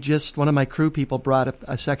 One of my crew people brought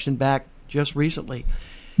a section back just recently.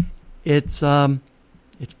 It's kind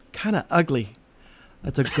of ugly.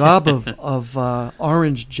 It's a gob of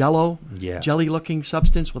orange jello, jelly-looking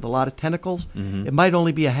substance with a lot of tentacles. It might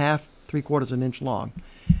only be a half, 3/4 an inch long.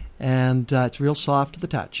 And it's real soft to the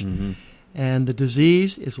touch. And the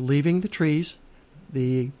disease is leaving the trees.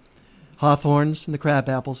 The hawthorns and the crab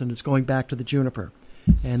apples, and it's going back to the juniper.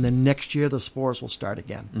 And then next year the spores will start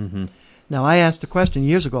again. Mm-hmm. Now, I asked the question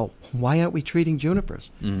years ago, why aren't we treating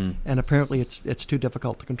junipers? Mm-hmm. And apparently it's too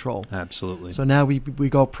difficult to control. Absolutely. So now we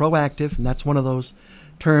go proactive, and that's one of those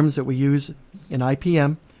terms that we use in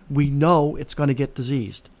IPM. We know it's going to get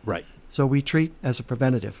diseased. Right. So we treat as a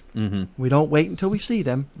preventative. Mm-hmm. We don't wait until we see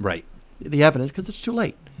them. Right. The evidence, because it's too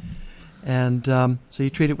late. And so you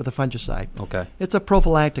treat it with a fungicide. Okay. It's a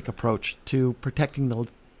prophylactic approach to protecting the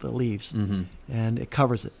leaves, mm-hmm. and it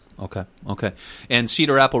covers it. Okay. And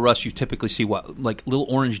cedar apple rust, you typically see what, like little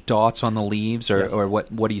orange dots on the leaves, or, yes. or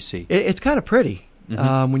what? What do you see? It's kind of pretty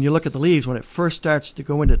when you look at the leaves when it first starts to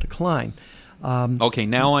go into decline. Okay,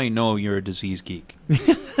 now I know you're a disease geek.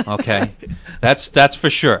 Okay, that's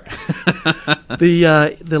for sure.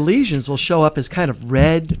 The lesions will show up as kind of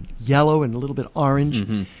red, yellow, and a little bit orange.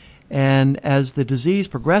 Mm-hmm. And as the disease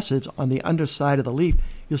progresses on the underside of the leaf,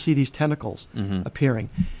 you'll see these tentacles mm-hmm. appearing.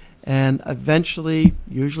 And eventually,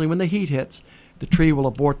 usually when the heat hits, the tree will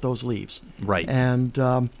abort those leaves. Right.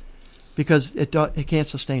 And because it can't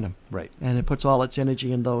sustain them. Right. And it puts all its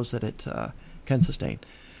energy in those that it can sustain.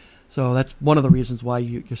 So that's one of the reasons why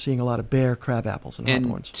you're seeing a lot of bare crab apples and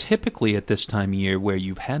hawthorns. And typically at this time of year where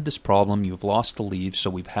you've had this problem, you've lost the leaves, so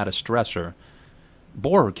we've had a stressor,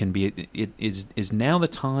 borer can be, is now the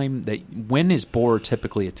time that, when is borer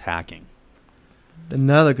typically attacking?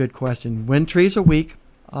 Another good question. When trees are weak,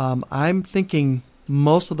 I'm thinking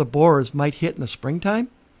most of the borers might hit in the springtime.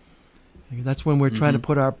 That's when we're mm-hmm. trying to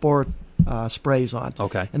put our borer sprays on.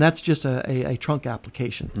 Okay. And that's just a trunk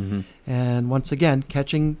application. Mm-hmm. And once again,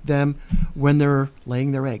 catching them when they're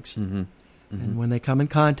laying their eggs. Mm-hmm. Mm-hmm. And when they come in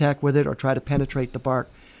contact with it or try to penetrate the bark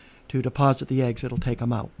to deposit the eggs, it'll take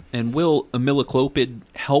them out. And will imidacloprid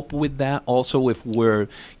help with that also if we're,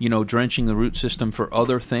 drenching the root system for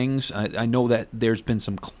other things? I know that there's been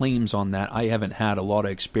some claims on that. I haven't had a lot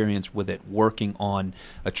of experience with it working on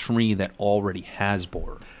a tree that already has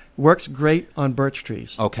borer. Works great on birch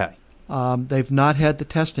trees. Okay. They've not had the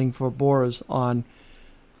testing for borers on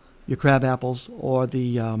your crab apples or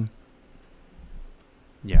the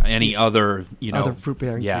any other, other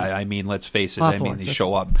fruit-bearing trees. I mean, let's face it. Hawthorns, I mean, they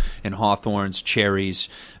show up in hawthorns, cherries,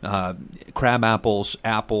 crab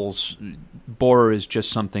apples. Borer is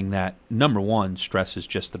just something that, number one, stress is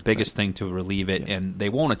just the biggest thing to relieve it, and they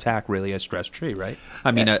won't attack really a stressed tree, right?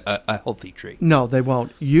 I mean, a healthy tree. No, they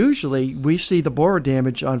won't. Usually, we see the borer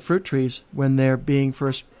damage on fruit trees when they're being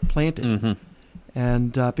first planted. Mm-hmm.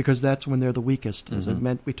 And because that's when they're the weakest, as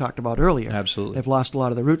mm-hmm. we talked about earlier. Absolutely. They've lost a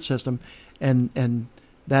lot of the root system, and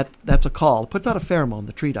that's a call. It puts out a pheromone,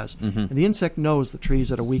 the tree does. Mm-hmm. And the insect knows the trees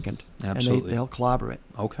that are weakened. Absolutely. And they'll clobber it.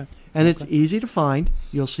 Okay. And it's easy to find.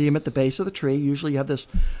 You'll see them at the base of the tree. Usually you have this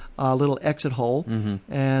little exit hole. Mm-hmm.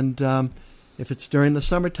 And if it's during the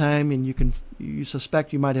summertime and you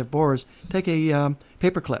suspect you might have borers, take a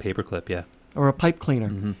paper clip. Paper clip, yeah. Or a pipe cleaner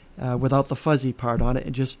mm-hmm. Without the fuzzy part on it,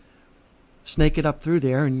 and just snake it up through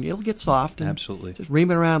there, and it'll get soft. And absolutely. Just ream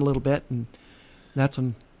it around a little bit, and that's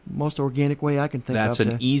the most organic way I can think of. That's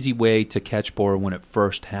an easy way to catch borer when it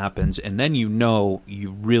first happens, and then you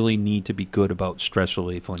really need to be good about stress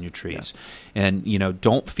relief on your trees. Yeah. And,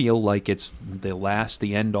 don't feel like it's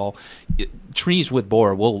the end-all. Trees with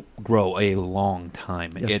borer will grow a long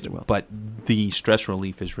time. Yes, they will. But the stress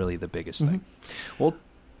relief is really the biggest thing. Well,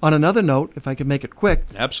 on another note, if I could make it quick,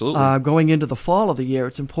 absolutely. Going into the fall of the year,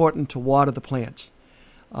 it's important to water the plants.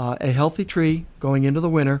 A healthy tree going into the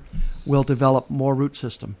winter will develop more root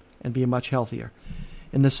system and be much healthier.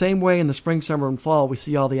 In the same way, in the spring, summer, and fall, we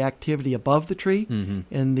see all the activity above the tree mm-hmm.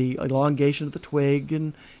 and the elongation of the twig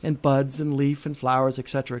and buds and leaf and flowers,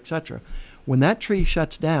 etc., etc. When that tree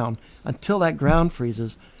shuts down, until that ground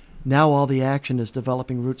freezes, now all the action is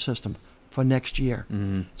developing root system for next year.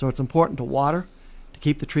 Mm-hmm. So it's important to water, to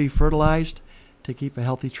keep the tree fertilized, to keep a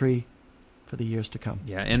healthy tree for the years to come.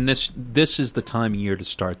 Yeah, and this is the time of year to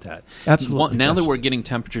start that. Absolutely. Now that we're getting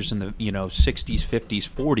temperatures in the 60s, 50s,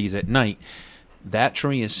 40s at night, that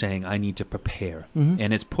tree is saying, I need to prepare. Mm-hmm.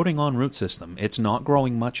 And it's putting on root system. It's not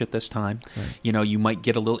growing much at this time. Right. You might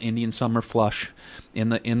get a little Indian summer flush in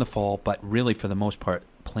the fall, but really for the most part,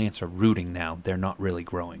 plants are rooting now. They're not really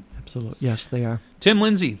growing. Absolutely. Yes, they are. Tim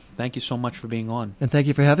Lindsay, thank you so much for being on. And thank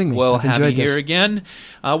you for having me. We'll I've have you enjoyed here this. again.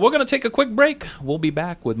 We're going to take a quick break. We'll be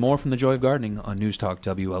back with more from the Joy of Gardening on News Talk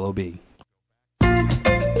WLOB.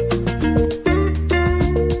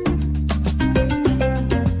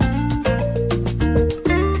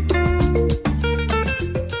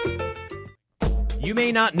 You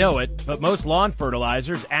may not know it, but most lawn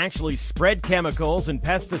fertilizers actually spread chemicals and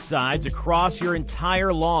pesticides across your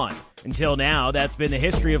entire lawn. Until now, that's been the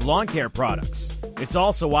history of lawn care products. It's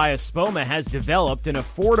also why Espoma has developed an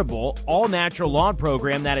affordable, all-natural lawn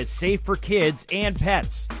program that is safe for kids and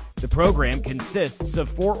pets. The program consists of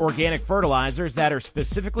 4 organic fertilizers that are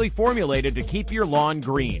specifically formulated to keep your lawn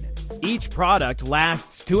green. Each product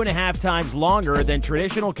lasts 2.5 times longer than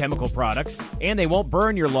traditional chemical products, and they won't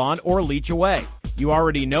burn your lawn or leach away. You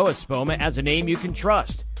already know Espoma as a name you can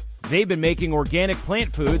trust. They've been making organic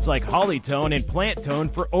plant foods like Hollytone and Plant Tone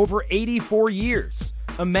for over 84 years.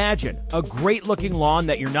 Imagine a great-looking lawn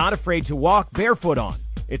that you're not afraid to walk barefoot on.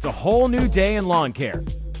 It's a whole new day in lawn care.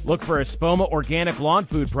 Look for Espoma organic lawn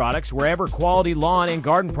food products wherever quality lawn and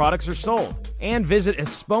garden products are sold. And visit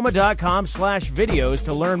espoma.com/videos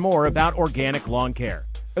to learn more about organic lawn care.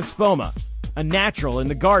 Espoma, a natural in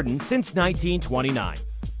the garden since 1929.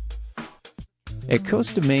 At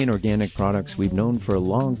Coast of Maine Organic Products, we've known for a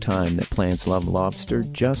long time that plants love lobster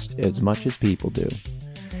just as much as people do.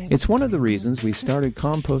 It's one of the reasons we started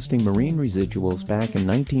composting marine residuals back in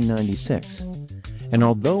 1996. And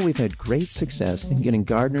although we've had great success in getting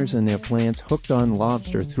gardeners and their plants hooked on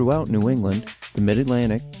lobster throughout New England, the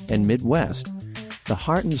Mid-Atlantic, and Midwest, the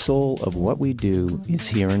heart and soul of what we do is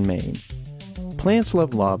here in Maine. Plants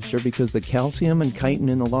love lobster because the calcium and chitin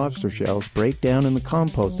in the lobster shells break down in the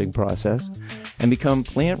composting process and become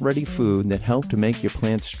plant-ready food that help to make your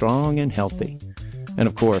plants strong and healthy. And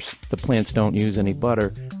of course, the plants don't use any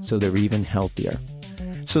butter, so they're even healthier.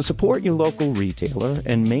 So support your local retailer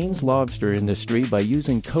and Maine's lobster industry by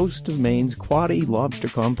using Coast of Maine's Quaddy Lobster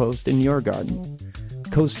Compost in your garden.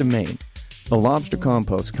 Coast of Maine, a lobster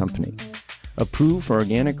compost company. Approved for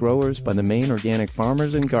organic growers by the Maine Organic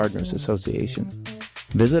Farmers and Gardeners Association.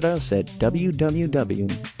 Visit us at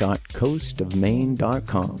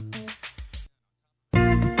www.coastofmaine.com.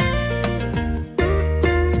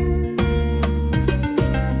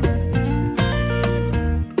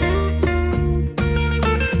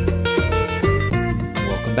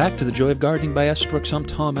 Back to the Joy of Gardening by Estabrooks. I'm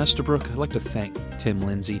Tom Estabrook. I'd like to thank Tim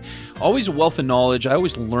Lindsay. Always a wealth of knowledge. I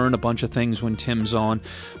always learn a bunch of things when Tim's on.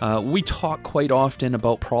 We talk quite often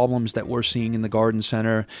about problems that we're seeing in the garden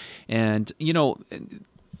center. And, you know,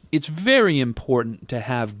 it's very important to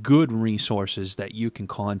have good resources that you can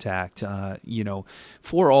contact,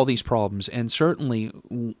 for all these problems. And certainly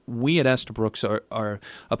we at Estabrooks are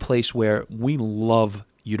a place where we love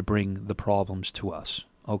you to bring the problems to us.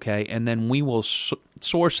 Okay, and then we will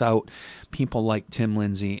source out people like Tim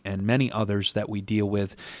Lindsay and many others that we deal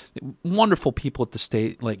with. Wonderful people at the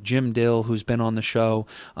state, like Jim Dill, who's been on the show,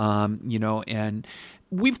 and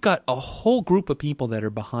we've got a whole group of people that are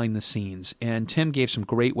behind the scenes, and Tim gave some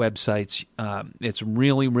great websites. It's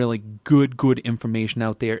really, really good information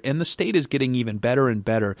out there, and the state is getting even better and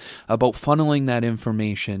better about funneling that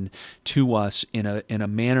information to us in a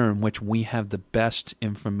manner in which we have the best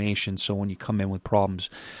information. So when you come in with problems,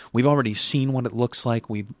 we've already seen what it looks like.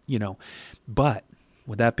 But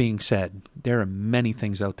with that being said, there are many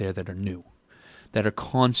things out there that are new, that are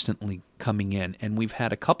constantly coming in. And we've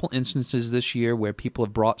had a couple instances this year where people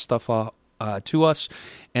have brought stuff to us,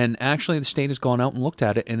 and actually the state has gone out and looked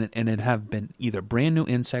at it, and it have been either brand new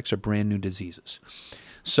insects or brand new diseases.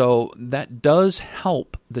 So that does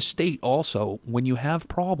help the state also when you have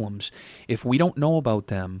problems. If we don't know about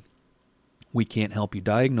them, we can't help you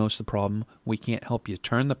diagnose the problem, we can't help you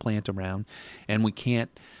turn the plant around, and we can't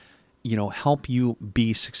help you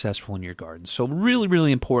be successful in your garden. So really,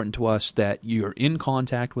 really important to us that you're in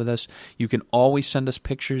contact with us. You can always send us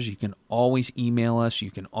pictures. You can always email us.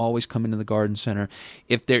 You can always come into the garden center.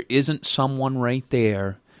 If there isn't someone right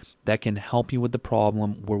there that can help you with the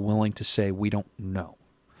problem, we're willing to say we don't know.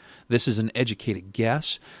 This is an educated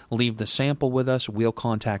guess. Leave the sample with us. We'll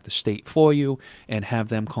contact the state for you and have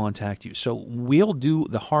them contact you. So we'll do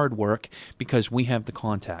the hard work because we have the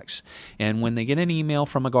contacts. And when they get an email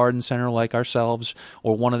from a garden center like ourselves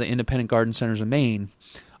or one of the independent garden centers in Maine,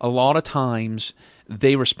 a lot of times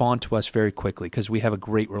they respond to us very quickly because we have a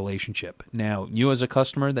great relationship. Now, you as a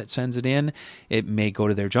customer that sends it in, it may go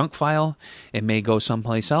to their junk file. It may go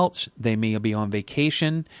someplace else. They may be on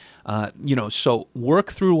vacation. So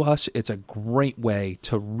work through us. It's a great way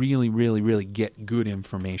to really, really, really get good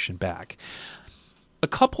information back. A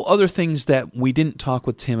couple other things that we didn't talk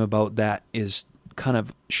with Tim about that is kind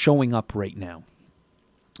of showing up right now.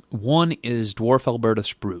 One is dwarf Alberta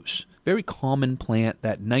spruce. Very common plant,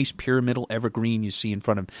 that nice pyramidal evergreen you see in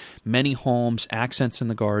front of many homes, accents in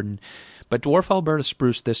the garden. But dwarf Alberta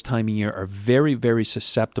spruce this time of year are very, very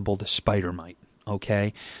susceptible to spider mite.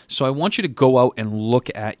 Okay, so I want you to go out and look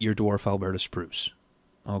at your dwarf Alberta spruce.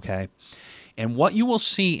 Okay, and what you will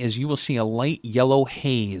see is a light yellow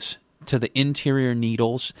haze to the interior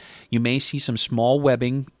needles. You may see some small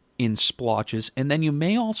webbing in splotches, and then you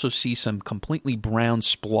may also see some completely brown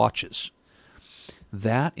splotches.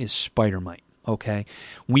 That is spider mite, okay?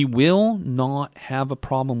 We will not have a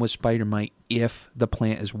problem with spider mite if the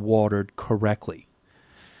plant is watered correctly.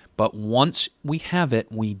 But once we have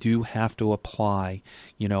it, we do have to apply,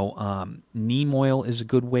 neem oil is a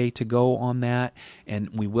good way to go on that, and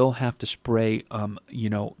we will have to spray,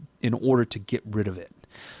 in order to get rid of it.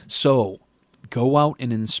 So go out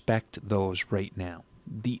and inspect those right now.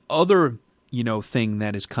 The other, thing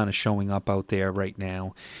that is kind of showing up out there right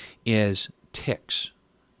now is ticks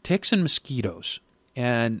and mosquitoes.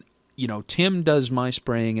 And, Tim does my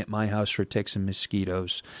spraying at my house for ticks and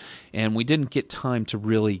mosquitoes, and we didn't get time to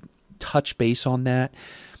really touch base on that.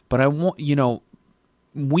 But I want,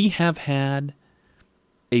 we have had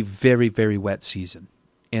a very, very wet season,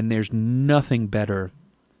 and there's nothing better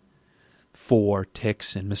for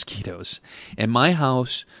ticks and mosquitoes. In my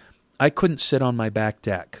house, I couldn't sit on my back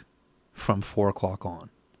deck from 4 o'clock on.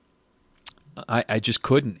 I just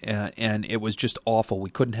couldn't, and it was just awful. We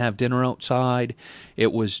couldn't have dinner outside.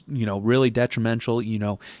 It was, really detrimental.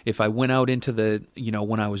 If I went out into the,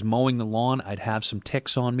 when I was mowing the lawn, I'd have some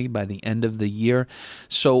ticks on me by the end of the year.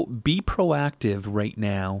 So be proactive right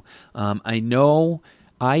now. I know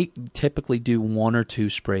I typically do 1 or 2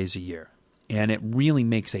 sprays a year, and it really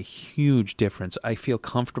makes a huge difference. I feel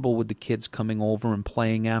comfortable with the kids coming over and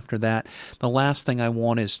playing after that. The last thing I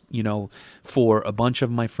want is, for a bunch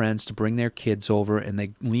of my friends to bring their kids over and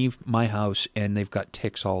they leave my house and they've got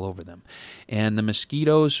ticks all over them. And the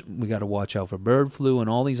mosquitoes, we got to watch out for bird flu and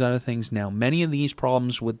all these other things. Now, many of these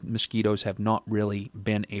problems with mosquitoes have not really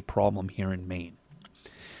been a problem here in Maine.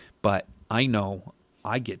 But I know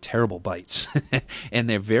I get terrible bites, and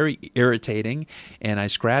they're very irritating, and I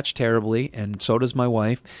scratch terribly, and so does my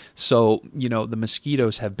wife. So, the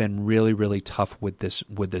mosquitoes have been really, really tough with this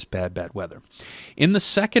bad weather. In the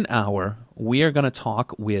second hour, we are going to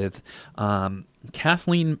talk with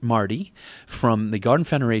Kathleen Marty from the Garden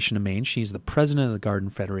Federation of Maine. She's the president of the Garden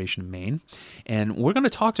Federation of Maine, and we're going to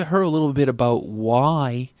talk to her a little bit about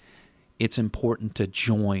why it's important to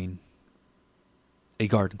join a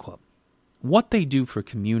garden club. What they do for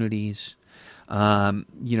communities,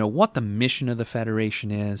 what the mission of the Federation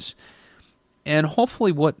is, and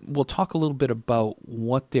hopefully we'll talk a little bit about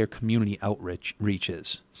what their community outreach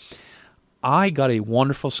is. I got a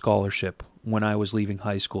wonderful scholarship when I was leaving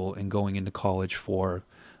high school and going into college for,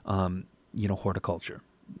 horticulture.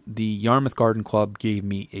 The Yarmouth Garden Club gave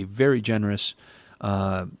me a very generous,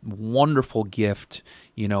 wonderful gift,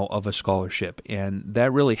 of a scholarship, and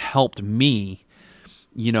that really helped me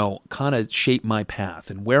kind of shape my path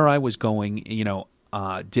and where I was going.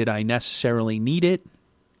 Did I necessarily need it?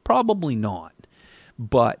 Probably not.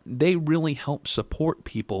 But they really help support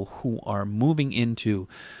people who are moving into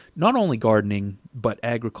not only gardening, but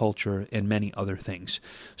agriculture and many other things.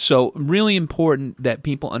 So really important that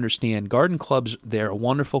people understand garden clubs, they're a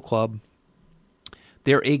wonderful club.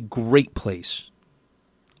 They're a great place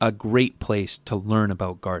to learn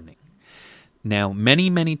about gardening. Now,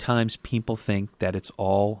 many, many times people think that it's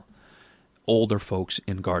all older folks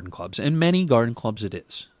in garden clubs, and many garden clubs it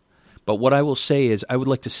is. But what I will say is I would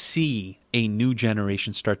like to see a new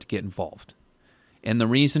generation start to get involved. And the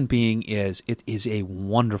reason being is it is a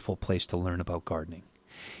wonderful place to learn about gardening.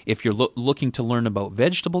 If you're looking to learn about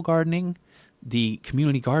vegetable gardening, the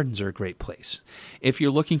community gardens are a great place. If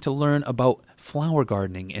you're looking to learn about flower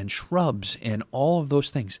gardening and shrubs and all of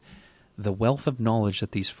those things, the wealth of knowledge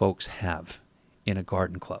that these folks have in a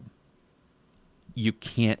garden club, it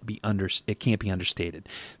can't be understated.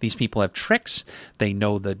 These people have tricks. They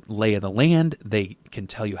know the lay of the land. They can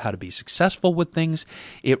tell you how to be successful with things.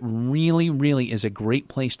 It really, really is a great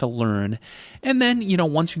place to learn. And then,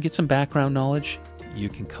 once you get some background knowledge, you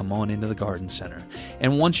can come on into the garden center.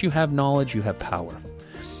 And once you have knowledge, you have power.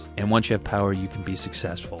 And once you have power, you can be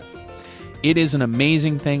successful. It is an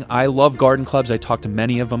amazing thing. I love garden clubs. I talk to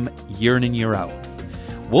many of them year in and year out.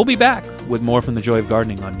 We'll be back with more from The Joy of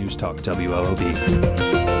Gardening on News Talk WLOB.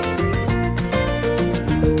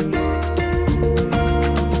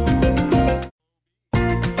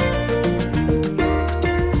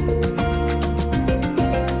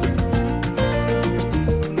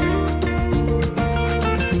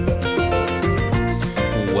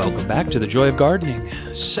 Welcome back to The Joy of Gardening.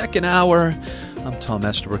 Second hour. I'm Tom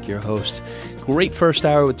Estabrook, your host. Great first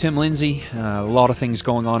hour with Tim Lindsay. A lot of things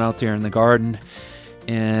going on out there in the garden,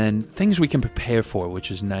 and things we can prepare for, which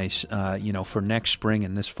is nice, for next spring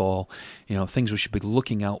and this fall, things we should be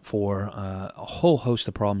looking out for, a whole host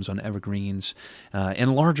of problems on evergreens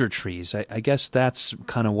and larger trees. I guess that's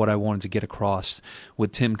kind of what I wanted to get across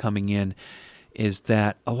with Tim coming in. is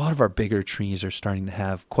that a lot of our bigger trees are starting to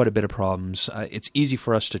have quite a bit of problems. It's easy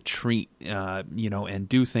for us to treat, and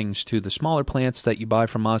do things to the smaller plants that you buy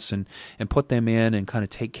from us and put them in and kind of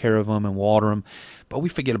take care of them and water them. But we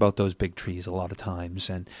forget about those big trees a lot of times.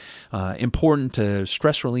 And important to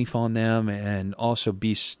stress relief on them and also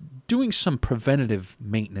be doing some preventative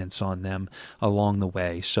maintenance on them along the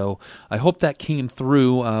way. So I hope that came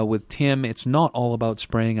through with Tim. It's not all about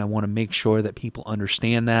spraying. I want to make sure that people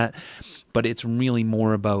understand that. But it's really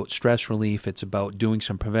more about stress relief. It's about doing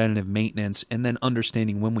some preventative maintenance and then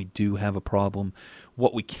understanding when we do have a problem,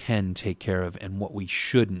 what we can take care of and what we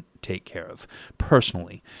shouldn't take care of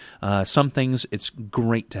personally. Some things, it's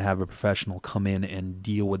great to have a professional come in and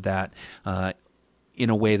deal with that in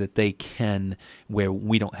a way that they can, where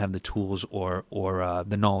we don't have the tools or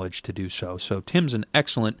the knowledge to do so. So Tim's an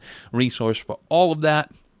excellent resource for all of that.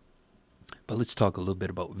 But let's talk a little bit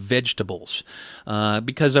about vegetables,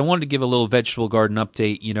 because I wanted to give a little vegetable garden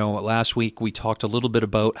update. Last week we talked a little bit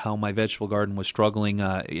about how my vegetable garden was struggling.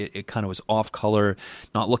 It kind of was off color,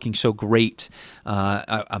 not looking so great.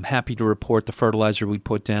 I'm happy to report the fertilizer we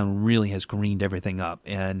put down really has greened everything up.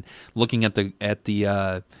 And looking at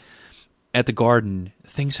the garden,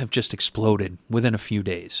 things have just exploded within a few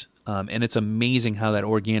days. And it's amazing how that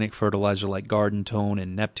organic fertilizer like Garden Tone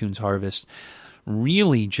and Neptune's Harvest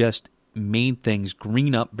really just made things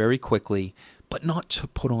green up very quickly, but not to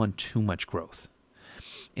put on too much growth.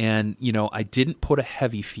 And, I didn't put a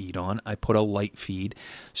heavy feed on. I put a light feed.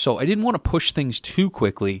 So I didn't want to push things too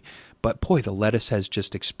quickly, but boy, the lettuce has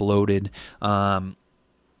just exploded.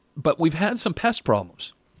 But we've had some pest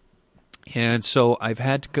problems. And so I've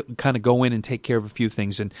had to kind of go in and take care of a few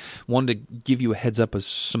things, and wanted to give you a heads up of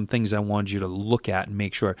some things I wanted you to look at and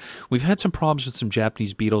make sure. We've had some problems with some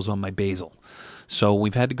Japanese beetles on my basil. So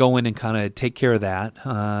we've had to go in and kind of take care of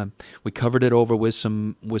that. We covered it over with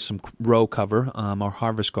some row cover, our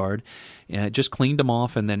Harvest Guard, and just cleaned them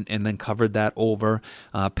off and then covered that over.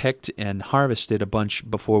 Picked and harvested a bunch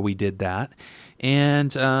before we did that,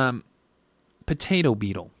 and potato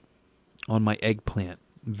beetle on my eggplant.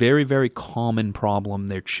 Very, very common problem.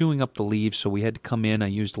 They're chewing up the leaves, so we had to come in. I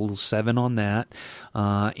used a little 7 on that,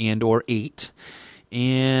 and or 8.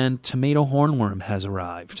 And tomato hornworm has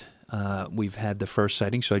arrived. We've had the first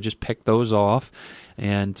sighting, so I just picked those off.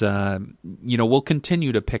 And, we'll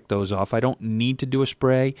continue to pick those off. I don't need to do a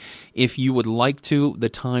spray. If you would like to, the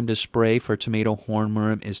time to spray for tomato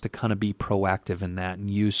hornworm is to kind of be proactive in that and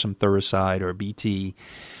use some Thuricide or BT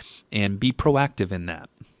and be proactive in that,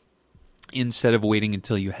 instead of waiting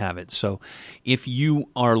until you have it. So if you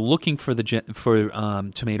are looking for tomato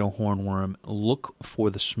hornworm, look for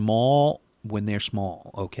the small when they're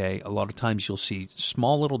small, okay? A lot of times you'll see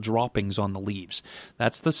small little droppings on the leaves.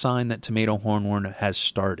 That's the sign that tomato hornworm has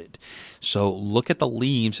started. So look at the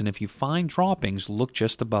leaves, and if you find droppings, look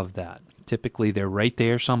just above that. Typically, they're right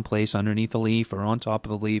there someplace underneath the leaf or on top of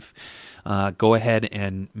the leaf. Go ahead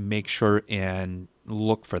and make sure and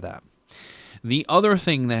look for that. The other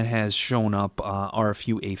thing that has shown up are a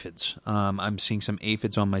few aphids. I'm seeing some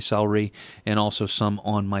aphids on my celery and also some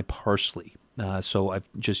on my parsley. So I've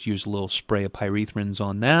just used a little spray of pyrethrins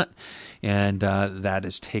on that, and that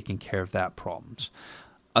is taking care of that problems.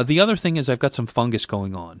 The other thing is I've got some fungus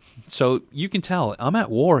going on. So you can tell I'm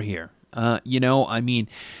at war here. I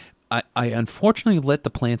unfortunately let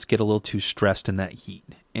the plants get a little too stressed in that heat.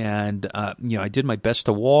 And, I did my best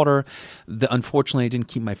to water. Unfortunately, I didn't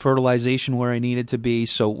keep my fertilization where I needed to be.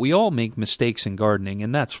 So we all make mistakes in gardening,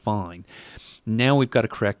 and that's fine. Now we've got to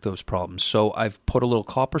correct those problems. So I've put a little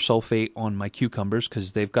copper sulfate on my cucumbers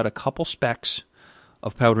because they've got a couple specks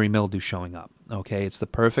of powdery mildew showing up. Okay, it's the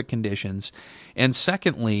perfect conditions. And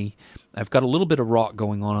secondly, I've got a little bit of rot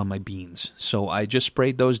going on my beans. So I just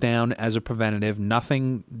sprayed those down as a preventative.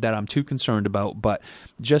 Nothing that I'm too concerned about, but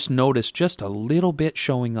just notice just a little bit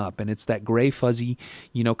showing up. And it's that gray fuzzy,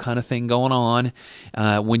 kind of thing going on.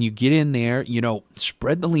 When you get in there,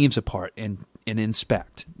 spread the leaves apart and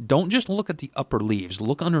inspect. Don't just look at the upper leaves.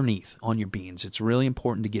 Look underneath on your beans. It's really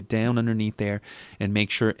important to get down underneath there and make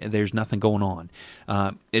sure there's nothing going on.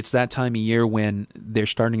 It's that time of year when they're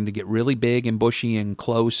starting to get really big and bushy and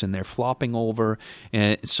close, and they're flopping over.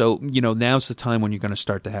 And so, now's the time when you're going to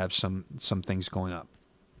start to have some things going up.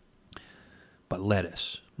 But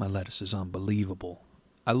my lettuce is unbelievable.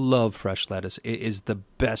 I love fresh lettuce. It is the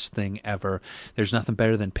best thing ever. There's nothing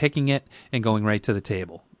better than picking it and going right to the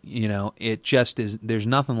table. You know, it just is. There's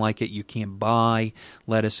nothing like it. You can't buy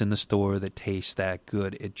lettuce in the store that tastes that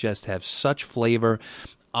good. It just has such flavor.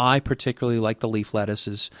 I particularly like the leaf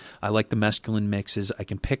lettuces. I like the mesclun mixes. I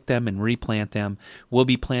can pick them and replant them. We'll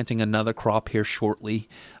be planting another crop here shortly.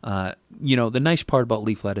 You know, the nice part about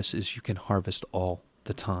leaf lettuce is you can harvest all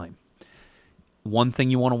the time. One thing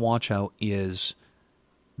you want to watch out is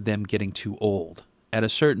them getting too old. At a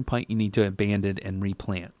certain point, you need to abandon and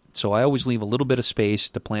replant. So I always leave a little bit of space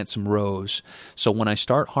to plant some rows. So when I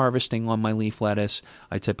start harvesting on my leaf lettuce,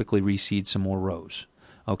 I typically reseed some more rows.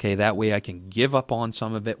 Okay, that way I can give up on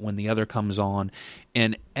some of it when the other comes on.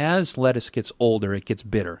 And as lettuce gets older, it gets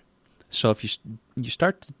bitter. So if you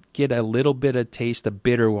start to get a little bit of taste of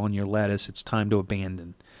bitter on your lettuce, it's time to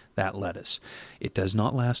abandon that lettuce. It does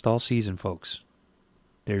not last all season, folks.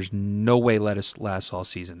 There's no way lettuce lasts all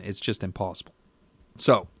season. It's just impossible.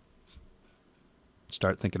 So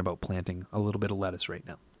start thinking about planting a little bit of lettuce right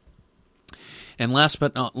now. And last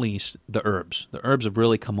but not least, the herbs. The herbs have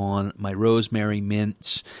really come on. My rosemary,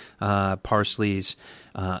 mints, parsleys,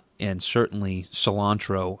 and certainly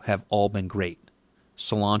cilantro have all been great.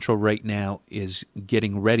 Cilantro right now is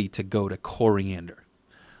getting ready to go to coriander.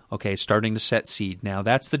 Okay, starting to set seed. Now,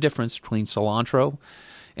 that's the difference between cilantro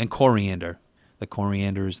and coriander. The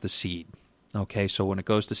coriander is the seed. Okay, so when it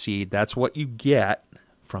goes to seed, that's what you get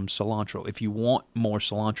from cilantro. If you want more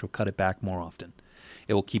cilantro, cut it back more often.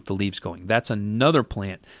 It will keep the leaves going. That's another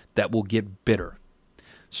plant that will get bitter.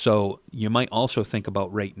 So you might also think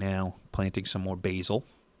about right now planting some more basil,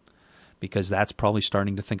 because that's probably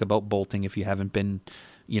starting to think about bolting if you haven't been,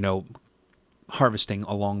 harvesting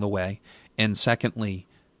along the way. And secondly,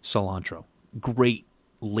 cilantro. Great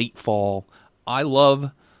late fall. I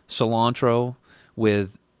love cilantro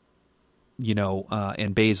with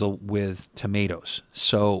and basil with tomatoes.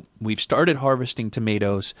 So we've started harvesting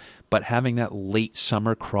tomatoes, but having that late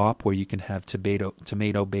summer crop where you can have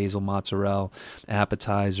tomato, basil, mozzarella,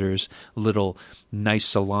 appetizers, little nice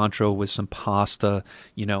cilantro with some pasta,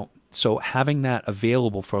 So having that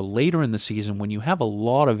available for later in the season, when you have a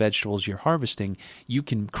lot of vegetables you're harvesting, you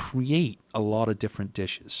can create a lot of different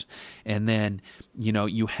dishes. And then,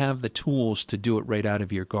 you have the tools to do it right out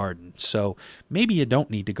of your garden. So maybe you don't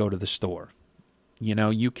need to go to the store.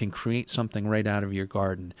 You can create something right out of your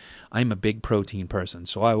garden. I'm a big protein person,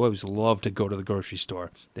 so I always love to go to the grocery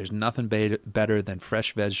store. There's nothing better than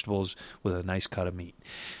fresh vegetables with a nice cut of meat.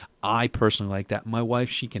 I personally like that. My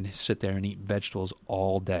wife, she can sit there and eat vegetables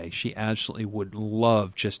all day. She absolutely would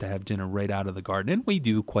love just to have dinner right out of the garden, and we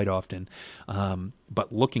do quite often.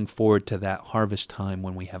 But looking forward to that harvest time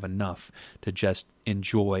when we have enough to just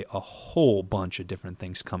enjoy a whole bunch of different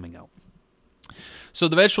things coming out. So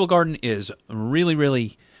the vegetable garden is really,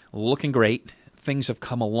 really looking great. Things have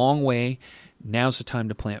come a long way. Now's the time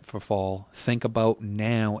to plant for fall. Think about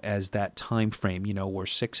now as that time frame. We're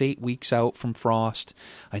 6-8 weeks out from frost.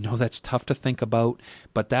 I know that's tough to think about,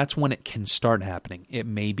 but that's when it can start happening. It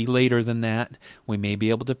may be later than that. We may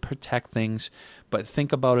be able to protect things, but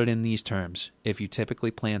think about it in these terms. If you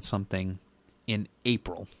typically plant something in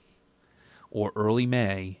April or early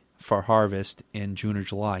May for harvest in June or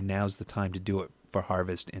July, now's the time to do it for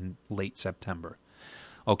harvest in late September.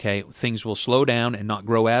 Okay, things will slow down and not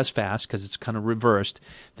grow as fast because it's kind of reversed.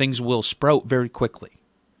 Things will sprout very quickly,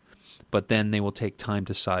 but then they will take time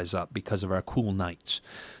to size up because of our cool nights.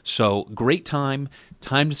 So great time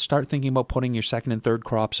to start thinking about putting your second and third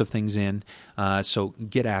crops of things in, so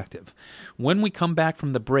get active. When we come back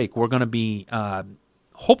from the break, we're going to be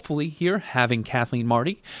hopefully here having Kathleen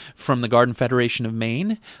Marty from the Garden Federation of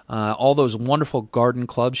Maine, all those wonderful garden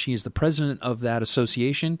clubs. She is the president of that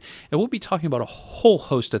association, and we'll be talking about a whole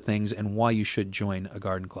host of things and why you should join a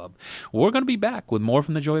garden club. We're going to be back with more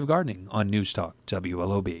from the Joy of Gardening on News Talk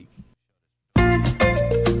WLOB.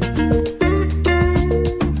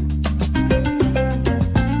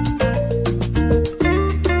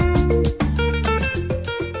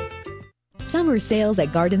 Summer sales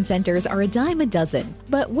at garden centers are a dime a dozen.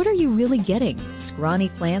 But what are you really getting? Scrawny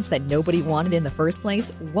plants that nobody wanted in the first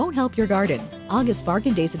place won't help your garden. August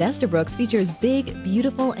Bargain Days at Estabrooks features big,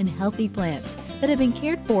 beautiful, and healthy plants that have been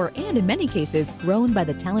cared for and, in many cases, grown by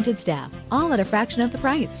the talented staff, all at a fraction of the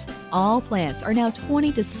price. All plants are now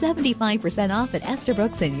 20 to 75% off at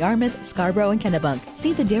Estabrooks in Yarmouth, Scarborough, and Kennebunk.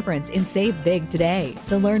 See the difference and save big today.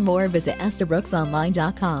 To learn more, visit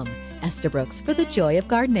EstabrooksOnline.com. Estabrooks, for the joy of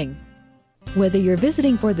gardening. Whether you're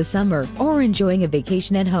visiting for the summer or enjoying a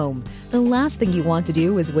vacation at home, the last thing you want to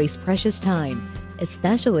do is waste precious time,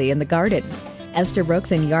 especially in the garden. Esther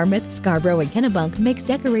Brooks in Yarmouth, Scarborough, and Kennebunk makes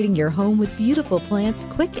decorating your home with beautiful plants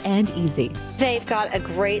quick and easy. They've got a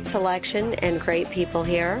great selection and great people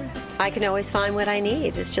here. I can always find what I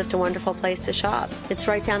need. It's just a wonderful place to shop. It's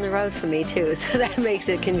right down the road from me, too, so that makes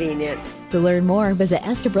it convenient. To learn more, visit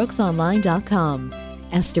EstherBrooksOnline.com.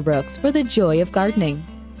 Esther Brooks, for the joy of gardening.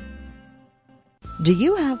 Do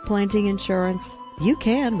you have planting insurance? You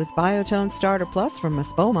can with Biotone Starter Plus from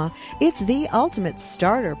Espoma. It's the ultimate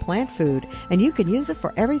starter plant food, and you can use it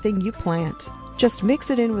for everything you plant. Just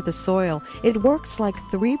mix it in with the soil. It works like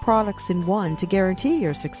 3 products in one to guarantee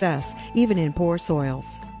your success, even in poor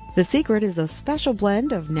soils. The secret is a special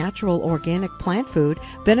blend of natural organic plant food,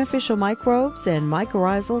 beneficial microbes, and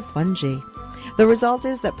mycorrhizal fungi. The result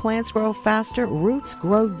is that plants grow faster, roots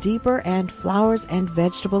grow deeper, and flowers and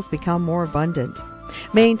vegetables become more abundant.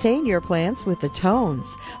 Maintain your plants with the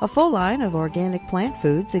Tones, a full line of organic plant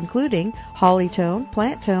foods including holly tone,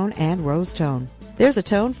 plant tone, and rose tone. There's a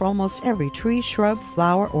tone for almost every tree, shrub,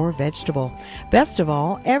 flower, or vegetable. Best of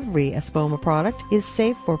all, every Espoma product is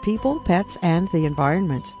safe for people, pets, and the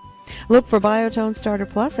environment. Look for Biotone Starter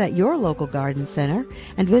Plus at your local garden center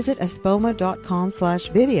and visit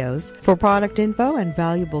espoma.com/videos for product info and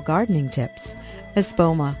valuable gardening tips.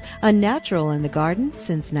 Espoma, a natural in the garden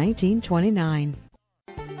since 1929.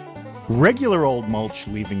 Regular old mulch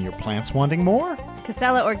leaving your plants wanting more?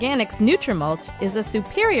 Casella Organics Nutrimulch is a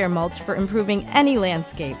superior mulch for improving any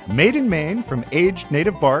landscape. Made in Maine from aged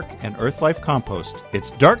native bark and Earthlife compost,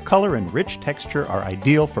 its dark color and rich texture are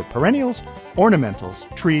ideal for perennials,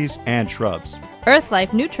 ornamentals, trees, and shrubs. Earthlife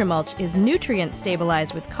Nutrimulch is nutrient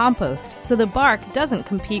stabilized with compost, so the bark doesn't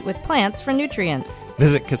compete with plants for nutrients.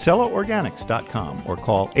 Visit CasellaOrganics.com or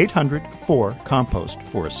call 800-4-COMPOST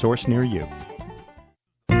for a source near you.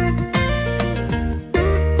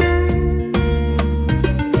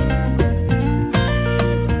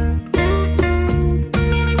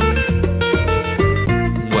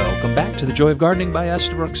 To the Joy of Gardening by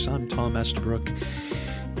Esther Brooks. I'm Tom Estabrook.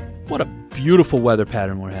 What a beautiful weather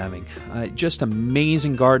pattern we're having. Just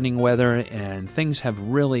amazing gardening weather, and things have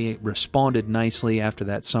really responded nicely after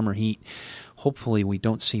that summer heat. Hopefully we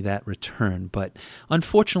don't see that return, but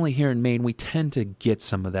unfortunately here in Maine we tend to get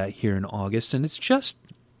some of that here in August, and it's just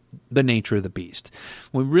the nature of the beast.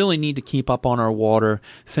 We really need to keep up on our water,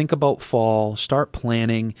 think about fall, start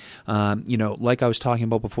planning. Like I was talking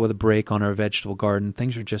about before the break on our vegetable garden,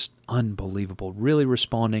 things are just unbelievable, really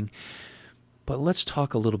responding. But let's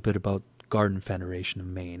talk a little bit about Garden Federation of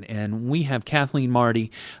Maine. And we have Kathleen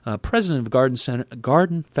Marty, president of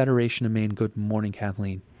Garden Federation of Maine. Good morning,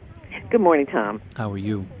 Kathleen. Good morning, Tom. How are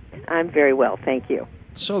you? I'm very well, thank you.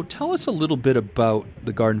 So tell us a little bit about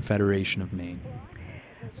the Garden Federation of Maine.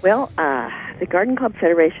 Well, the Garden Club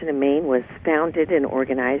Federation of Maine was founded and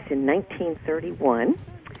organized in 1931.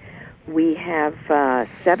 We have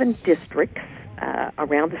 7 districts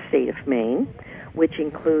around the state of Maine, which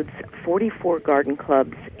includes 44 garden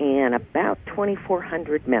clubs and about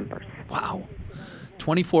 2,400 members. Wow,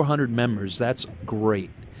 2,400 members, that's great.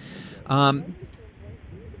 Tell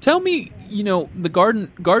me, the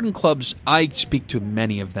garden clubs, I speak to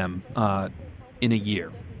many of them in a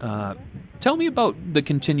year. Tell me about the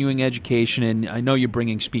continuing education, and I know you're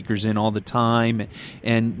bringing speakers in all the time.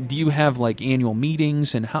 And do you have like annual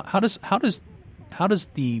meetings? And how does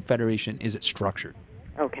the federation, is it structured?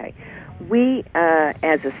 Okay, we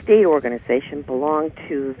as a state organization belong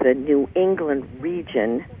to the New England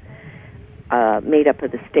region, made up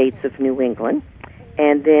of the states of New England,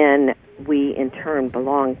 and then we in turn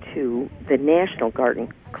belong to the National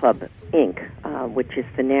Garden Club Inc., which is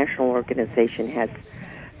the national organization, has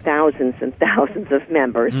thousands and thousands of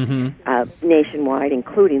members nationwide,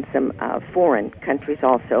 including some foreign countries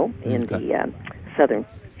also in the southern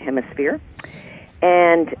hemisphere.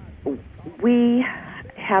 And we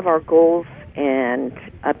have our goals and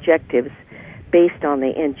objectives based on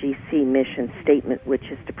the NGC mission statement, which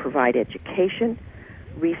is to provide education,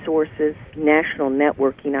 resources, national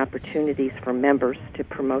networking opportunities for members to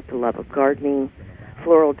promote the love of gardening,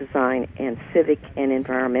 floral design, and civic and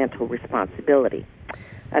environmental responsibility.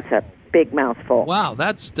 That's a big mouthful. Wow,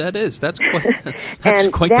 that's quite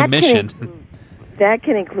the mission. That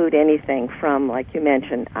can include anything from, like you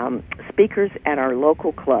mentioned, speakers at our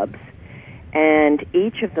local clubs, and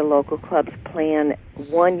each of the local clubs plan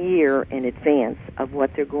 1 year in advance of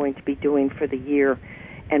what they're going to be doing for the year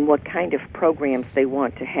and what kind of programs they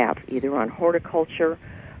want to have, either on horticulture,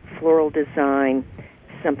 floral design,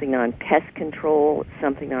 something on pest control,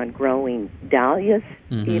 something on growing dahlias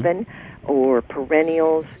even, or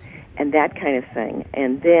perennials, and that kind of thing.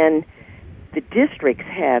 And then the districts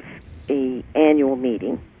have an annual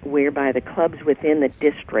meeting whereby the clubs within the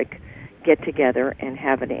district get together and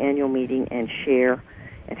have an annual meeting and share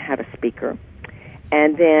and have a speaker.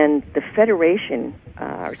 And then the Federation,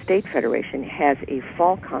 our state federation, has a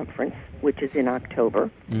fall conference, which is in October,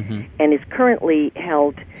 and is currently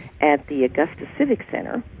held at the Augusta Civic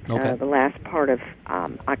Center, the last part of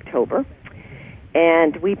October.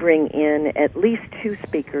 And we bring in at least 2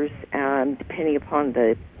 speakers, depending upon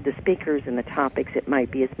the speakers and the topics, it might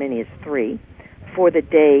be as many as 3, for the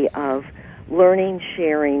day of learning,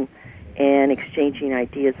 sharing, and exchanging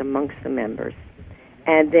ideas amongst the members.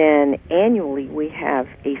 And then annually we have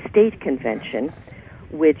a state convention,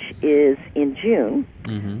 which is in June,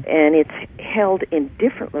 and it's held in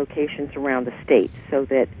different locations around the state so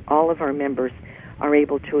that all of our members are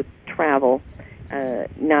able to travel,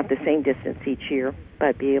 not the same distance each year,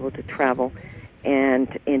 but be able to travel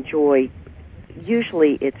and enjoy.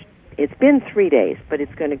 Usually it's been 3 days, but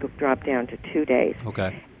it's going to drop down to 2 days.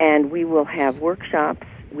 Okay. And we will have workshops,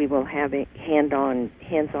 we will have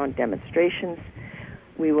hands-on demonstrations,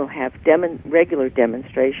 we will have regular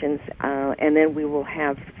demonstrations, and then we will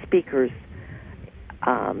have speakers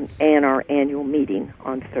and our annual meeting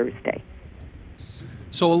on Thursday.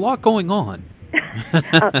 So a lot going on.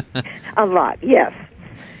 A lot, yes.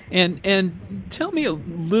 And tell me a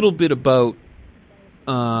little bit about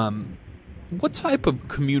what type of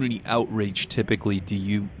community outreach typically do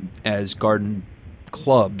you, as garden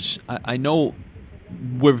clubs, I know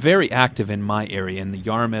we're very active in my area, in the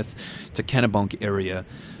Yarmouth to Kennebunk area,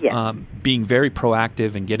 being very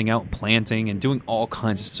proactive and getting out and planting and doing all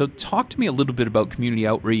kinds of stuff. So talk to me a little bit about community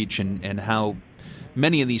outreach and how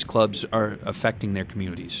many of these clubs are affecting their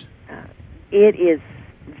communities. It is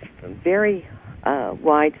very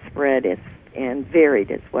widespread and varied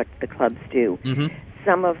is what the clubs do.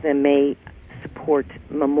 Some of them may support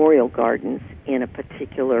memorial gardens in a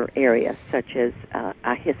particular area, such as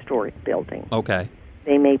a historic building. Okay.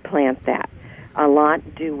 They may plant that. A lot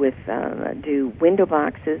do window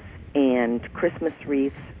boxes and Christmas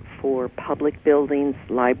wreaths for public buildings,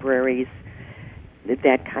 libraries,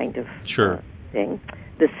 that kind of thing.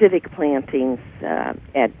 The civic plantings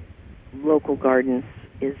at local gardens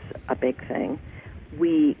is a big thing.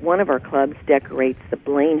 One of our clubs decorates the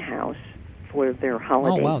Blaine House for their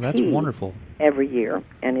holiday. Oh, wow, that's tea wonderful. Every year,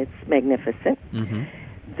 and it's magnificent.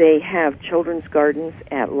 They have children's gardens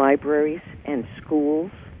at libraries and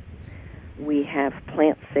schools. We have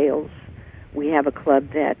plant sales. We have a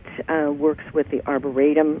club that works with the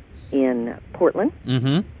Arboretum in Portland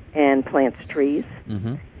and plants trees.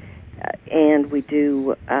 And we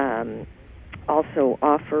do also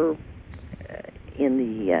offer in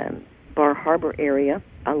the Bar Harbor area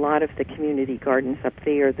a lot of the community gardens up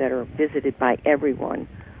there that are visited by everyone.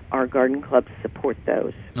 Our garden clubs support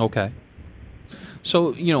those. Okay.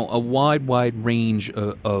 So, a wide range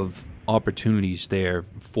of opportunities there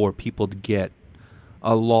for people to get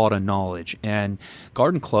a lot of knowledge. And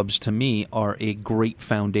garden clubs, to me, are a great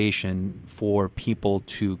foundation for people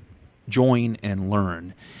to join and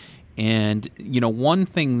learn. And, one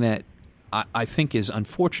thing that I think is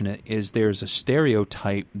unfortunate is there's a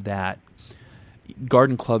stereotype that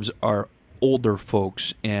garden clubs are older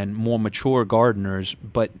folks and more mature gardeners,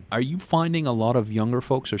 but are you finding a lot of younger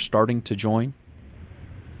folks are starting to join?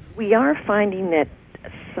 We are finding that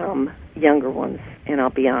some younger ones, and I'll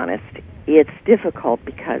be honest, it's difficult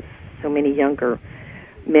because so many younger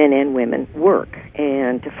men and women work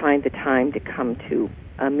and to find the time to come to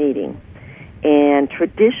a meeting. And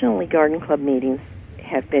traditionally, garden club meetings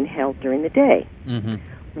have been held during the day,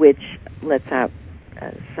 which lets out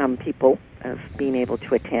some people of being able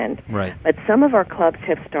to attend. Right. But some of our clubs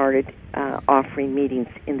have started offering meetings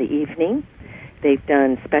in the evening. They've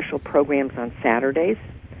done special programs on Saturdays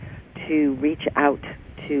to reach out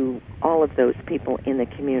to all of those people in the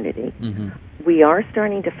community. We are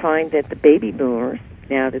starting to find that the baby boomers,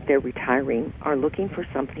 now that they're retiring, are looking for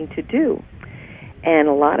something to do. And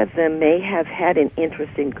a lot of them may have had an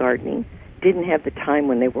interest in gardening, didn't have the time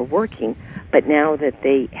when they were working, but now that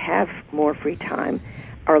they have more free time,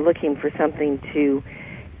 are looking for something to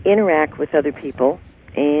interact with other people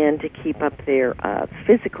and to keep up their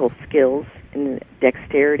physical skills and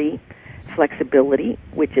dexterity, flexibility,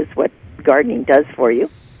 which is what gardening does for you.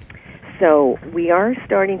 So we are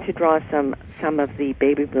starting to draw some of the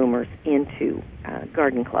baby boomers into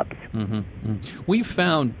garden clubs. We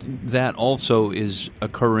found that also is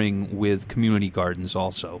occurring with community gardens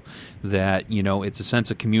also, that, it's a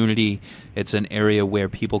sense of community. It's an area where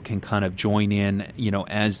people can kind of join in,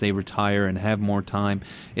 as they retire and have more time.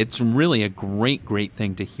 It's really a great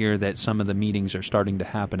thing to hear that some of the meetings are starting to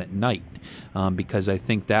happen at night, because I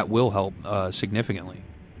think that will help significantly.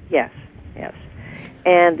 Yes.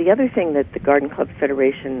 And the other thing that the Garden Club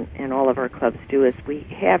Federation and all of our clubs do is we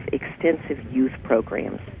have extensive youth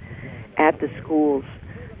programs at the schools,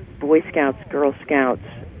 Boy Scouts, Girl Scouts,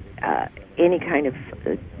 any kind of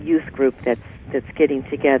youth group that's getting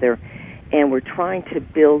together, and we're trying to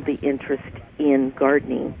build the interest in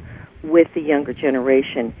gardening with the younger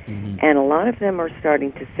generation. And a lot of them are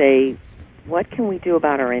starting to say, what can we do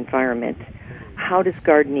about our environment? How does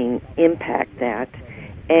gardening impact that?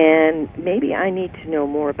 And maybe I need to know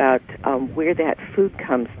more about where that food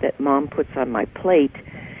comes that Mom puts on my plate.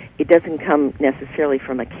 It doesn't come necessarily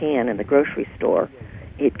from a can in the grocery store.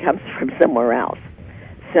 It comes from somewhere else.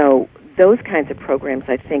 So those kinds of programs,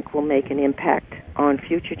 I think, will make an impact on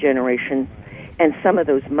future generations. And some of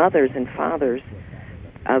those mothers and fathers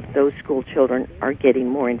of those school children are getting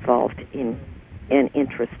more involved in and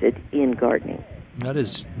interested in gardening. That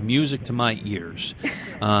is music to my ears.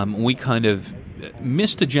 We kind of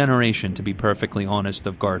missed a generation, to be perfectly honest,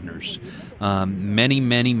 of gardeners.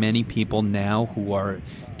 Many people now who are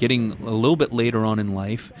getting a little bit later on in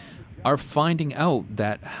life are finding out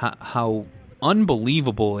that how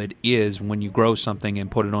unbelievable it is when you grow something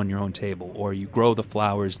and put it on your own table, or you grow the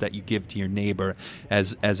flowers that you give to your neighbor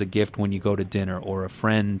as a gift when you go to dinner, or a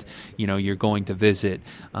friend you're going to visit.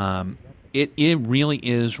 It really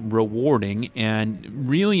is rewarding and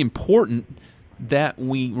really important that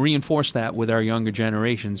we reinforce that with our younger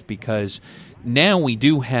generations, because now we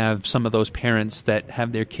do have some of those parents that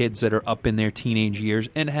have their kids that are up in their teenage years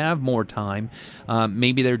and have more time.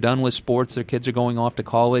 Maybe they're done with sports, their kids are going off to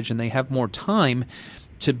college, and they have more time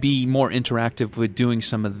to be more interactive with doing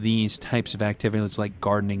some of these types of activities like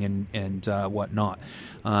gardening and whatnot.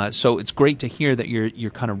 So it's great to hear that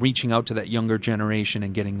you're kind of reaching out to that younger generation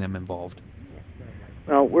and getting them involved.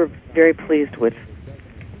 Well, we're very pleased with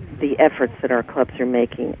the efforts that our clubs are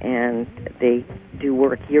making, and they do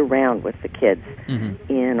work year-round with the kids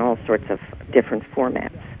in all sorts of different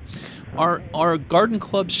formats. Are garden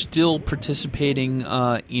clubs still participating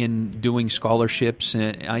in doing scholarships?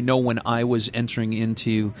 I know when I was entering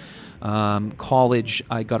into college,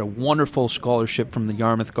 I got a wonderful scholarship from the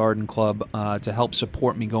Yarmouth Garden Club to help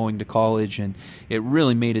support me going to college, and it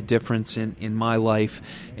really made a difference in my life.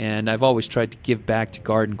 And I've always tried to give back to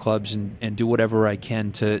garden clubs and do whatever I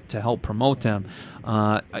can to help promote them.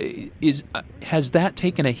 Has that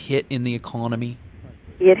taken a hit in the economy?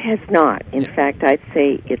 It has not. In fact, I'd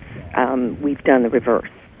say it's we've done the reverse.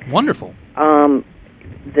 Wonderful.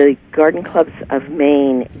 The Garden Clubs of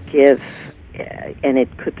Maine give, and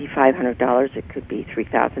it could be $500, it could be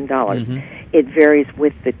 $3,000. It varies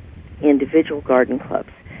with the individual garden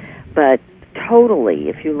clubs. But totally,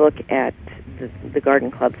 if you look at the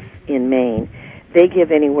garden clubs in Maine, they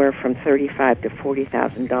give anywhere from $35,000 to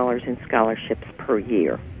 $40,000 in scholarships per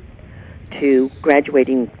year to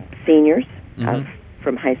graduating seniors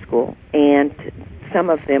from high school, and some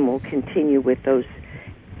of them will continue with those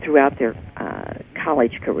throughout their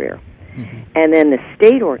college career. And then the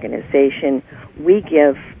state organization, we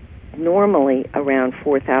give normally around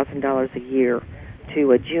 $4,000 a year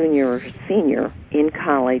to a junior or senior in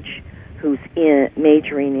college who's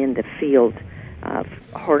majoring in the field of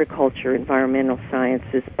horticulture, environmental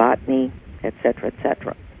sciences, botany, et cetera, et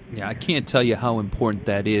cetera. Yeah, I can't tell you how important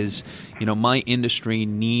that is. My industry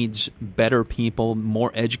needs better people,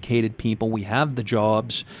 more educated people. We have the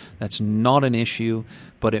jobs. That's not an issue,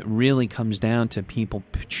 but it really comes down to people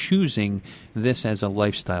choosing this as a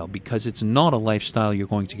lifestyle, because it's not a lifestyle you're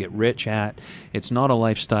going to get rich at. It's not a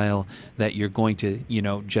lifestyle that you're going to,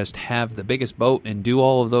 just have the biggest boat and do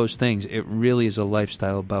all of those things. It really is a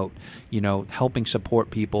lifestyle about, helping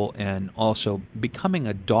support people and also becoming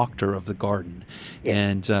a doctor of the garden. Yeah.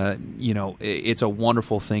 And, it's a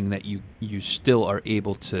wonderful thing that you still are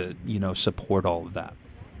able to, support all of that.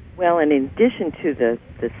 Well, and in addition to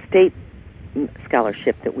the state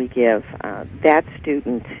scholarship that we give, that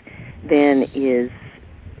student then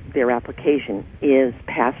their application is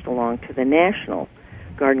passed along to the National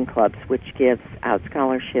Garden Clubs, which gives out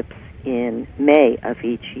scholarships in May of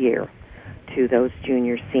each year to those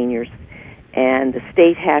juniors, seniors, and the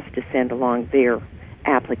state has to send along their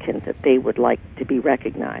applicant that they would like to be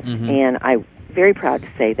recognized. And I'm very proud to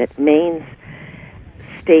say that Maine's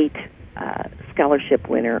state scholarship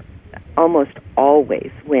winner almost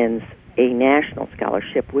always wins a national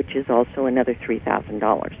scholarship, which is also another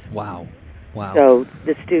 $3,000. Wow. So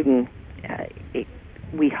the student,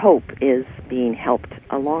 we hope, is being helped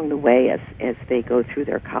along the way as they go through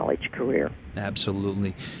their college career.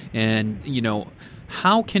 Absolutely. And,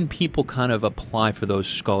 How can people kind of apply for those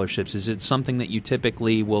scholarships? Is it something that you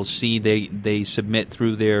typically will see they submit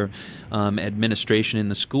through their administration in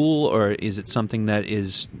the school, or is it something that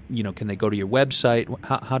is, can they go to your website?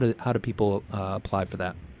 How do people apply for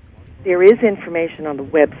that? There is information on the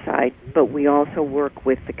website, but we also work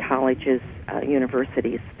with the colleges,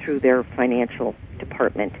 universities through their financial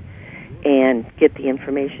department and get the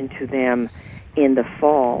information to them in the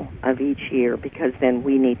fall of each year, because then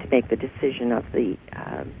we need to make the decision of the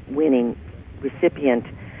winning recipient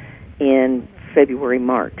in February,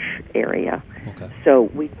 March area. Okay. So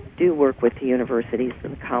we do work with the universities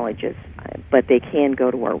and the colleges, but they can go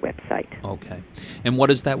to our website. Okay. And what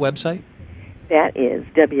is that website? That is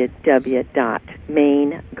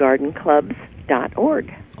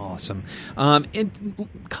www.mainegardenclubs.org. Awesome. And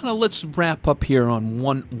kind of let's wrap up here on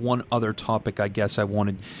one other topic. I guess I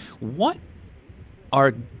wanted what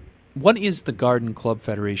is the Garden Club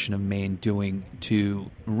Federation of Maine doing to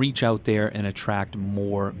reach out there and attract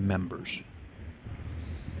more members?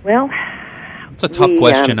 Well, it's a tough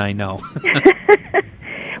question, I know.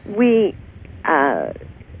 We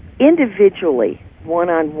individually,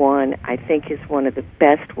 one-on-one, I think is one of the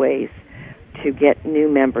best ways to get new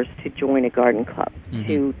members to join a garden club,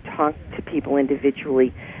 to talk to people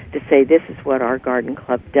individually, to say this is what our garden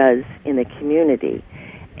club does in the community.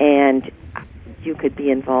 And you could be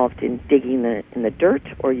involved in digging in the dirt,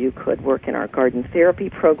 or you could work in our garden therapy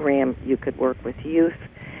program, you could work with youth.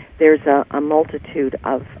 There's a multitude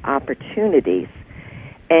of opportunities.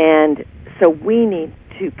 And so we need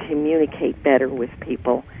to communicate better with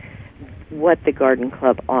people what the garden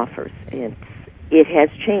club offers. It has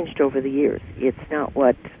changed over the years. It's not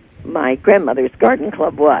what my grandmother's garden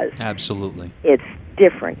club was. Absolutely. It's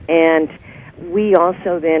different. And we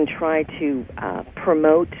also then try to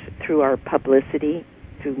promote through our publicity,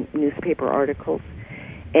 through newspaper articles,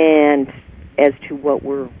 and as to what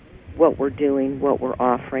we're doing, what we're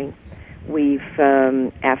offering. We've,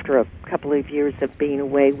 after a couple of years of being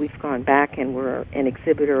away, we've gone back and we're an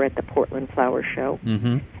exhibitor at the Portland Flower Show.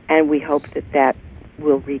 Mm-hmm. And we hope that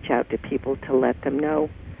will reach out to people to let them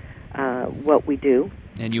know what we do.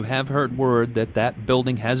 And you have heard word that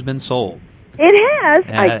building has been sold. It has.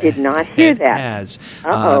 I did not hear that. It has.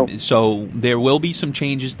 So there will be some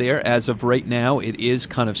changes there. As of right now, it is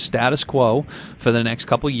kind of status quo for the next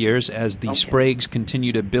couple of years as the Spragues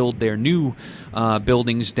continue to build their new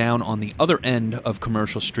buildings down on the other end of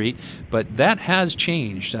Commercial Street. But that has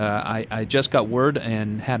changed. I just got word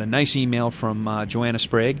and had a nice email from Joanna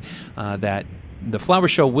Sprague that the flower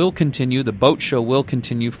show will continue, the boat show will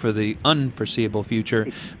continue for the unforeseeable future,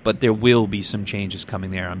 but there will be some changes coming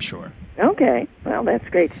there, I'm sure. Okay. Well, that's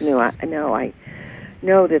great to know. I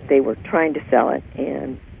know that they were trying to sell it,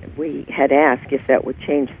 and we had asked if that would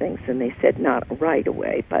change things, and they said not right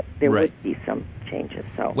away, but there would be some changes.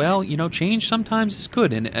 So, well, change sometimes is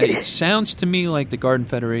good, and it sounds to me like the Garden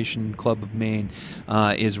Federation Club of Maine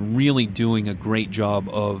is really doing a great job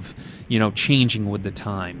of changing with the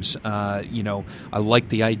times. I like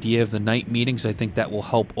the idea of the night meetings. I think that will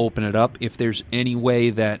help open it up. If there's any way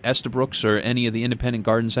that Estabrooks or any of the independent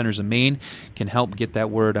garden centers in Maine can help get that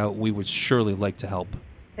word out, we would surely like to help.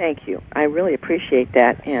 Thank you. I really appreciate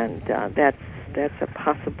that, and that's a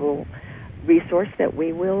possible resource that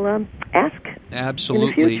we will ask.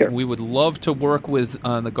 Absolutely. We would love to work with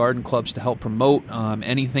the garden clubs to help promote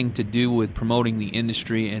anything to do with promoting the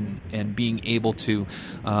industry and being able to,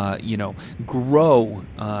 grow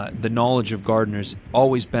the knowledge of gardeners.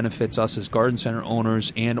 Always benefits us as garden center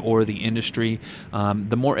owners and or the industry.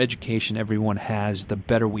 The more education everyone has, the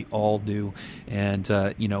better we all do, and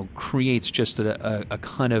creates just a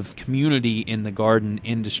kind of community in the garden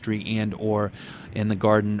industry and or in the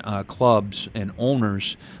garden clubs and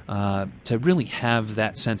owners to really have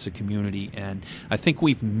that sense of community. And I think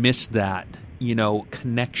we've missed that,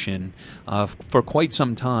 connection for quite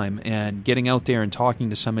some time. And getting out there and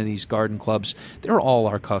talking to some of these garden clubs, they're all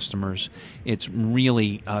our customers. It's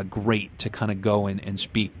really great to kind of go and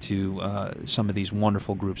speak to some of these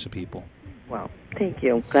wonderful groups of people. Well, thank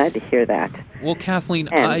you. Glad to hear that. Well, Kathleen,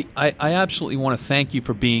 I absolutely want to thank you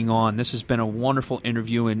for being on. This has been a wonderful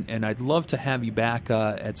interview, and I'd love to have you back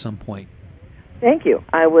at some point. Thank you.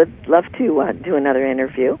 I would love to do another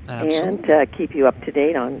interview. Absolutely. And keep you up to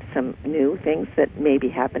date on some new things that may be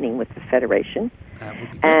happening with the Federation. That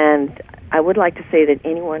would be great. And I would like to say that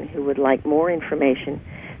anyone who would like more information,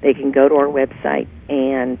 they can go to our website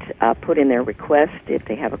and put in their request if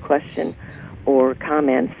they have a question or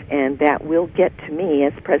comments, and that will get to me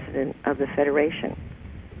as president of the Federation.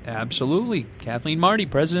 Absolutely. Kathleen Marty,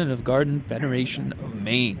 president of Garden Federation of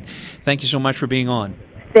Maine. Thank you so much for being on.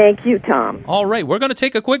 Thank you, Tom. All right, we're going to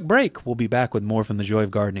take a quick break. We'll be back with more from the Joy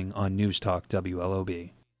of Gardening on News Talk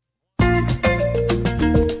WLOB.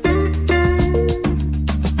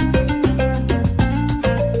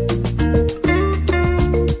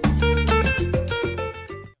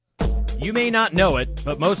 You may not know it,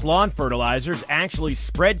 but most lawn fertilizers actually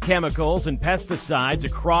spread chemicals and pesticides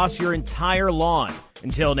across your entire lawn.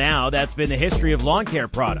 Until now, that's been the history of lawn care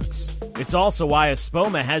products. It's also why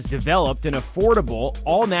Espoma has developed an affordable,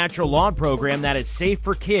 all-natural lawn program that is safe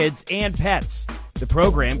for kids and pets. The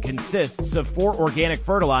program consists of 4 organic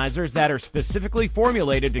fertilizers that are specifically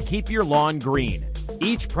formulated to keep your lawn green.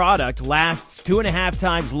 Each product lasts 2.5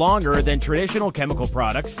 times longer than traditional chemical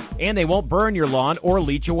products, and they won't burn your lawn or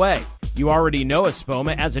leach away. You already know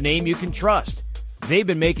Espoma as a name you can trust. They've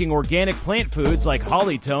been making organic plant foods like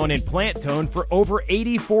Hollytone and Plant Tone for over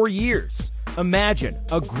 84 years. Imagine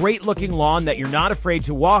a great-looking lawn that you're not afraid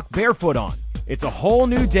to walk barefoot on. It's a whole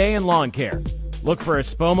new day in lawn care. Look for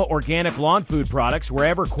Espoma organic lawn food products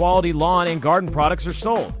wherever quality lawn and garden products are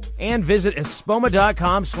sold. And visit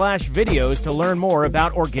espoma.com/videos to learn more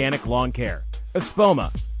about organic lawn care.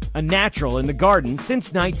 Espoma, a natural in the garden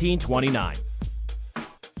since 1929.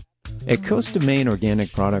 At Coast of Maine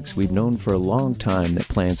Organic Products, we've known for a long time that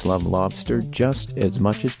plants love lobster just as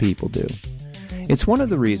much as people do. It's one of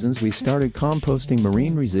the reasons we started composting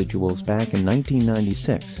marine residuals back in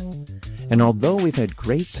 1996. And although we've had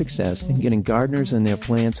great success in getting gardeners and their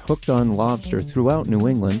plants hooked on lobster throughout New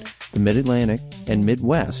England, the Mid-Atlantic, and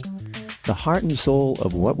Midwest, the heart and soul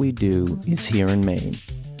of what we do is here in Maine.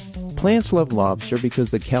 Plants love lobster because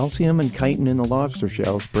the calcium and chitin in the lobster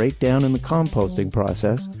shells break down in the composting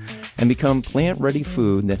process and become plant-ready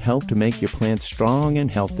food that help to make your plants strong and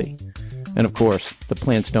healthy. And of course, the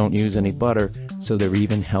plants don't use any butter, so they're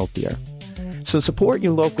even healthier. So support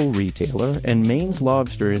your local retailer and Maine's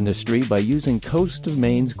lobster industry by using Coast of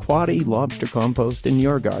Maine's Quality Lobster Compost in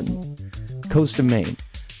your garden. Coast of Maine,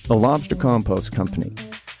 the Lobster Compost Company.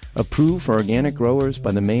 Approved for organic growers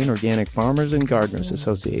by the Maine Organic Farmers and Gardeners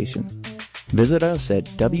Association. Visit us at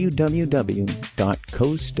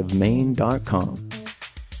www.coastofmaine.com.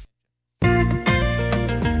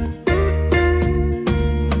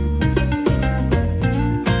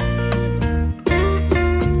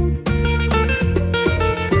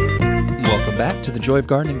 Welcome back to the Joy of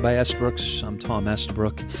Gardening by Estabrooks. I'm Tom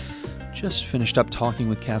Estabrook. Just finished up talking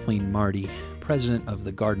with Kathleen Marty, president of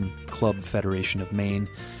the Garden Club Federation of Maine.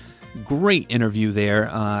 Great interview there.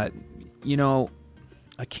 I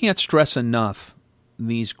can't stress enough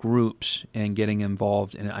these groups and getting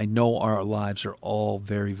involved. And I know our lives are all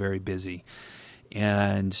very, very busy.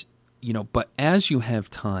 And, but as you have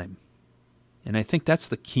time, and I think that's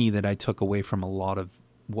the key that I took away from a lot of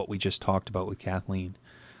what we just talked about with Kathleen.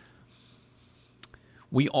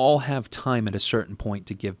 We all have time at a certain point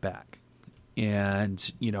to give back.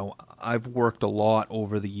 And, I've worked a lot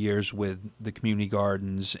over the years with the community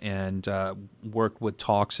gardens and worked with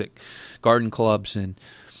toxic garden clubs. And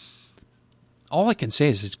all I can say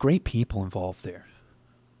is it's great people involved there.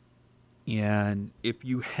 And if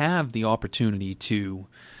you have the opportunity to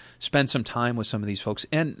spend some time with some of these folks,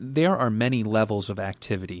 and there are many levels of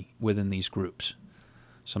activity within these groups.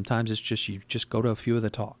 Sometimes it's just you just go to a few of the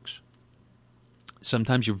talks.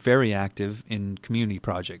 Sometimes you're very active in community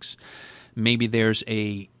projects. Maybe there's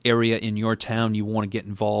a area in your town you want to get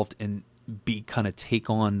involved and take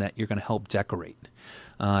on that you're going to help decorate.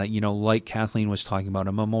 Like Kathleen was talking about,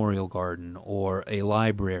 a memorial garden or a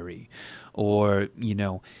library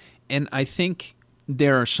and I think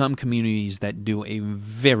there are some communities that do a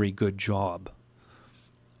very good job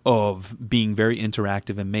of being very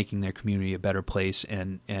interactive and making their community a better place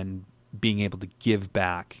and being able to give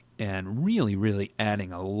back and really, really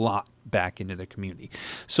adding a lot back into the community.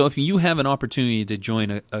 So if you have an opportunity to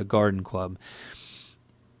join a garden club,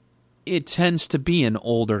 it tends to be an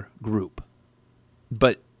older group.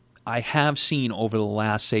 But I have seen over the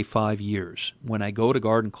last, say, 5 years, when I go to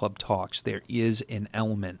garden club talks, there is an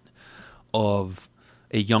element of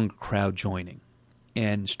a younger crowd joining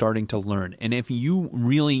and starting to learn. And if you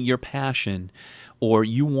really, your passion, or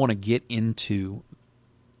you want to get into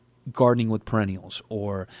gardening with perennials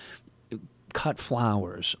or cut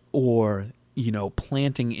flowers or,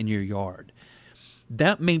 planting in your yard,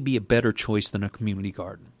 that may be a better choice than a community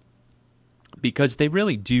garden because they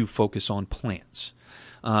really do focus on plants.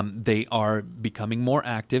 They are becoming more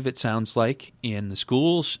active, it sounds like, in the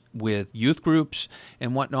schools with youth groups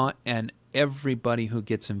and whatnot. And everybody who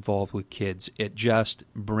gets involved with kids. It just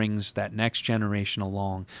brings that next generation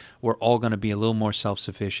along. We're all going to be a little more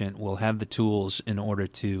self-sufficient. We'll have the tools in order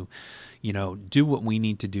to, do what we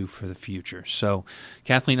need to do for the future. So,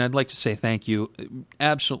 Kathleen, I'd like to say thank you.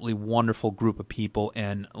 Absolutely wonderful group of people.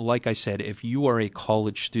 And like I said, if you are a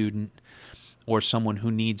college student or someone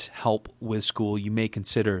who needs help with school, you may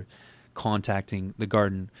consider contacting the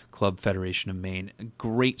Garden Club Federation of Maine.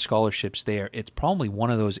 Great scholarships there. It's probably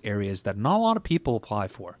one of those areas that not a lot of people apply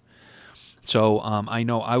for. So I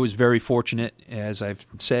know I was very fortunate, as I've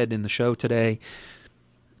said in the show today.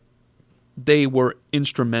 They were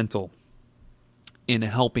instrumental in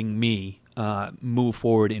helping me move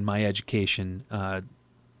forward in my education,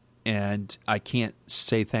 and I can't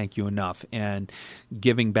say thank you enough. And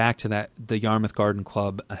giving back to that, the Yarmouth Garden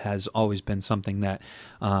Club has always been something that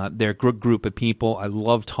they're a good group of people. I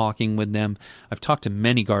love talking with them. I've talked to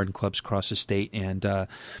many garden clubs across the state, and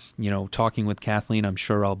talking with Kathleen, I'm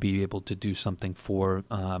sure I'll be able to do something for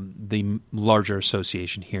the larger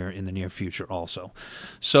association here in the near future also.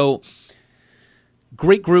 So,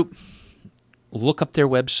 great group. Look up their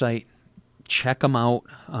website. Check them out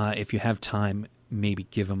if you have time. Maybe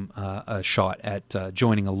give them a shot at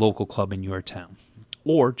joining a local club in your town,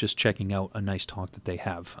 or just checking out a nice talk that they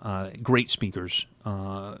have. Great speakers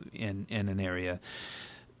in an area.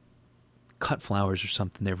 Cut flowers are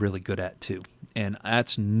something they're really good at too, and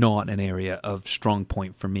that's not an area of strong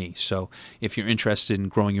point for me. So if you're interested in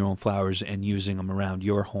growing your own flowers and using them around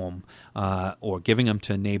your home, or giving them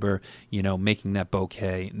to a neighbor, making that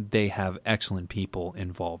bouquet, they have excellent people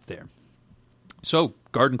involved there. So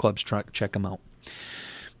garden clubs, check them out.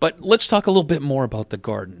 But let's talk a little bit more about the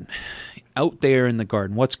garden. Out there in the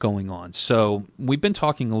garden, what's going on? So we've been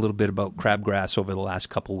talking a little bit about crabgrass over the last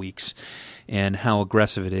couple weeks and how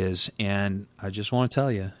aggressive it is. And I just want to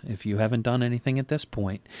tell you, if you haven't done anything at this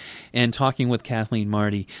point, and talking with Kathleen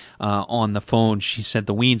Marty on the phone, she said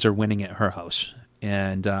the weeds are winning at her house.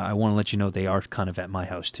 And I want to let you know they are kind of at my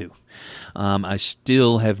house too. I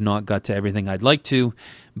still have not got to everything I'd like to,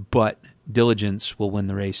 but diligence will win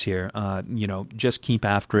the race here. Just keep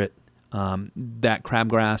after it. That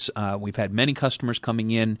crabgrass, we've had many customers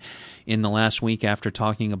coming in the last week after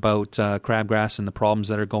talking about crabgrass and the problems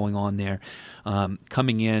that are going on there,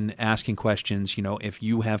 coming in, asking questions. If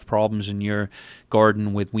you have problems in your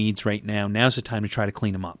garden with weeds right now, now's the time to try to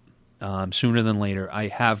clean them up. Sooner than later. I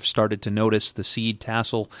have started to notice the seed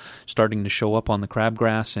tassel starting to show up on the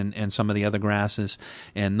crabgrass and some of the other grasses,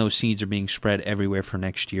 and those seeds are being spread everywhere for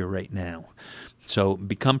next year right now. So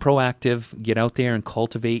become proactive, get out there and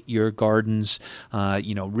cultivate your gardens,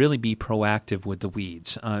 really be proactive with the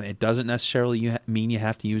weeds. It doesn't necessarily mean you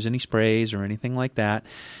have to use any sprays or anything like that.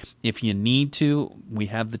 If you need to, we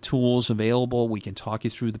have the tools available. We can talk you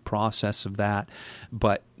through the process of that.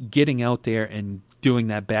 But getting out there and doing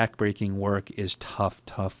that backbreaking work is tough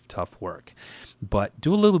work. But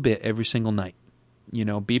do a little bit every single night.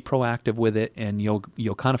 Be proactive with it, and you'll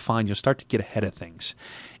kind of find you'll start to get ahead of things.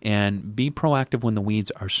 And be proactive when the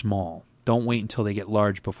weeds are small. Don't wait until they get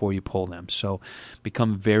large before you pull them. So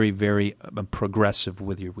become very, very progressive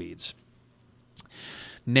with your weeds.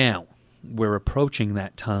 Now, we're approaching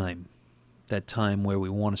that time where we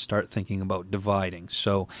want to start thinking about dividing.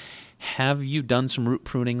 So have you done some root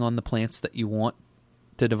pruning on the plants that you want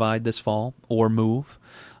to divide this fall or move?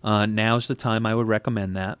 Now's the time I would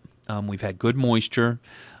recommend that. We've had good moisture.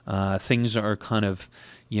 Things are kind of,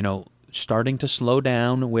 starting to slow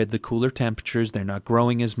down with the cooler temperatures. They're not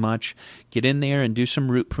growing as much. Get in there and do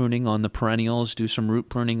some root pruning on the perennials. Do some root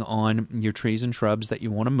pruning on your trees and shrubs that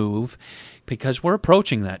you want to move, because we're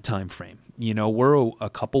approaching that time frame. We're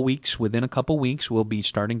within a couple weeks, we'll be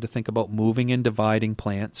starting to think about moving and dividing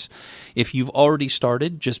plants. If you've already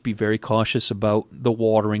started, just be very cautious about the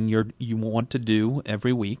watering you want to do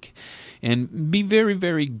every week, and be very,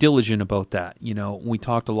 very diligent about that. We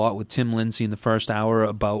talked a lot with Tim Lindsay in the first hour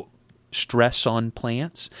about stress on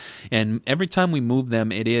plants, and every time we move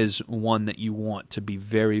them, it is one that you want to be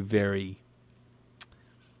very, very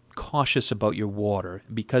cautious about your water,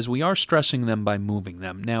 because we are stressing them by moving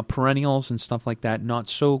them. Now, perennials and stuff like that, not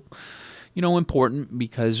so important,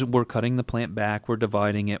 because we're cutting the plant back, we're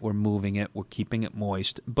dividing it, we're moving it, we're keeping it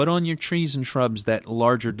moist. But on your trees and shrubs that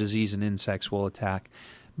larger disease and insects will attack,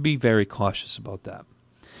 be very cautious about that.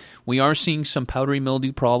 We are seeing some powdery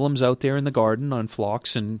mildew problems out there in the garden on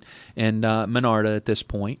phlox and Monarda at this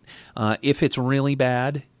point. If it's really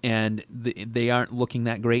bad and they aren't looking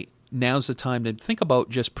that great, now's the time to think about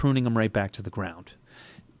just pruning them right back to the ground.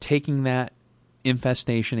 Taking that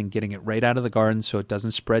infestation and getting it right out of the garden so it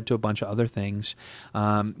doesn't spread to a bunch of other things.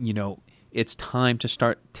 it's time to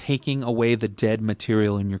start taking away the dead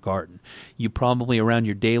material in your garden. You probably around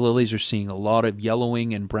your daylilies are seeing a lot of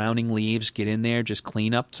yellowing and browning leaves. Get in there, just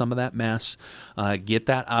clean up some of that mess. Get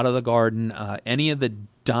that out of the garden. Any of the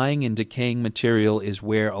dying and decaying material is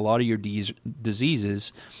where a lot of your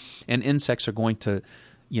diseases and insects are going to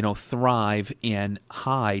thrive and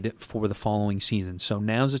hide for the following season. So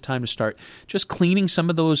now's the time to start just cleaning some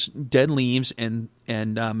of those dead leaves and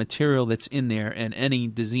material that's in there and any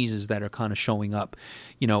diseases that are kind of showing up.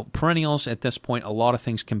 Perennials at this point, a lot of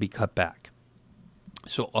things can be cut back.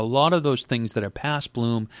 So a lot of those things that are past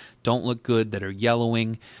bloom, don't look good, that are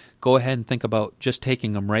yellowing, go ahead and think about just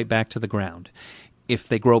taking them right back to the ground. If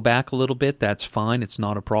they grow back a little bit, that's fine. It's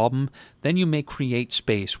not a problem. Then you may create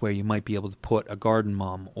space where you might be able to put a garden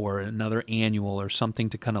mom or another annual or something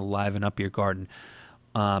to kind of liven up your garden.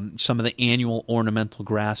 Some of the annual ornamental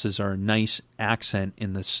grasses are a nice accent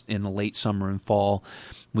in the late summer and fall.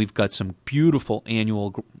 We've got some beautiful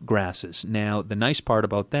annual grasses. Now, the nice part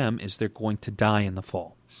about them is they're going to die in the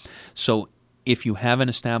fall. So if you have an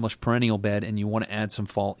established perennial bed and you want to add some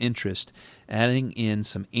fall interest, adding in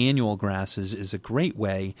some annual grasses is a great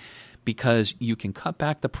way because you can cut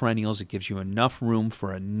back the perennials. It gives you enough room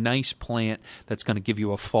for a nice plant that's going to give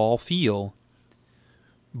you a fall feel,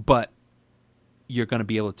 but you're going to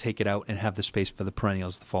be able to take it out and have the space for the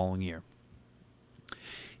perennials the following year.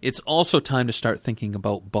 It's also time to start thinking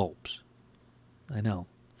about bulbs. I know,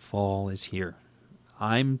 fall is here.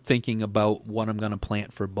 I'm thinking about what I'm going to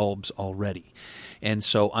plant for bulbs already. And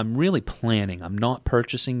so I'm really planning. I'm not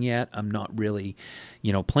purchasing yet. I'm not really,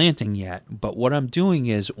 planting yet. But what I'm doing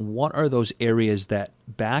is, what are those areas that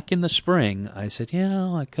back in the spring I said,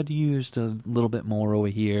 I could have used a little bit more over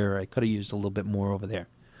here. I could have used a little bit more over there.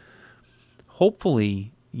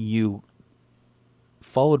 Hopefully you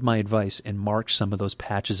followed my advice and marked some of those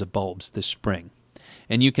patches of bulbs this spring.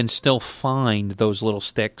 And you can still find those little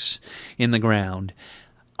sticks in the ground.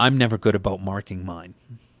 I'm never good about marking mine.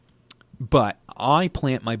 But I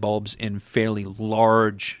plant my bulbs in fairly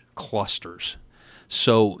large clusters.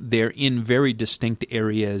 So they're in very distinct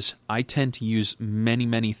areas. I tend to use many,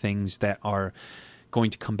 many things that are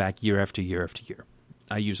going to come back year after year after year.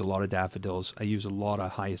 I use a lot of daffodils. I use a lot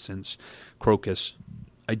of hyacinths, crocus.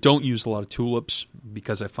 I don't use a lot of tulips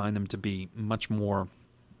because I find them to be much more...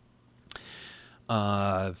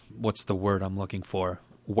 what's the word I'm looking for?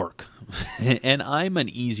 Work. And I'm an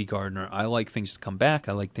easy gardener. I like things to come back.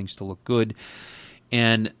 I like things to look good.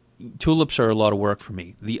 And tulips are a lot of work for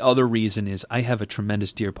me. The other reason is I have a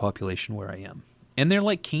tremendous deer population where I am. And they're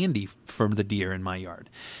like candy for the deer in my yard.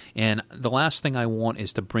 And the last thing I want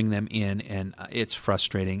is to bring them in, and it's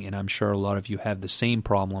frustrating, and I'm sure a lot of you have the same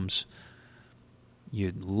problems.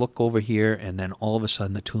 You look over here, and then all of a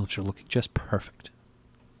sudden the tulips are looking just perfect.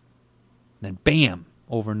 Then bam,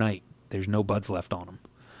 overnight, there's no buds left on them.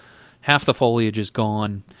 Half the foliage is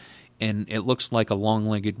gone, and it looks like a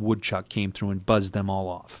long-legged woodchuck came through and buzzed them all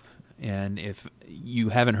off. And if you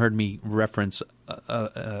haven't heard me reference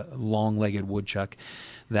a long-legged woodchuck,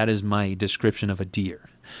 that is my description of a deer.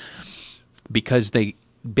 Because they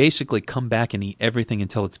basically come back and eat everything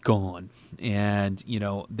until it's gone. And,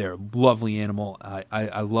 they're a lovely animal.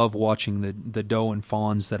 I love watching the doe and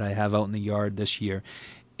fawns that I have out in the yard this year.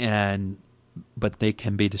 But they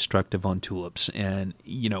can be destructive on tulips. And,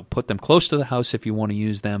 put them close to the house if you want to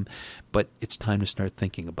use them. But it's time to start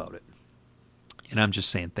thinking about it. And I'm just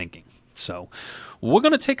saying thinking. So we're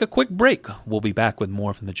going to take a quick break. We'll be back with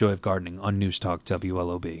more from The Joy of Gardening on News Talk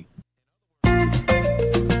WLOB.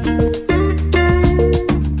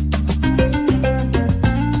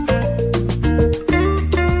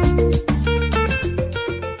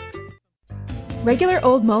 Regular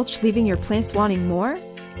old mulch leaving your plants wanting more?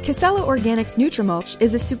 Casella Organics Nutrimulch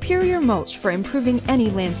is a superior mulch for improving any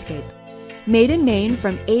landscape. Made in Maine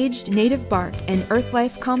from aged native bark and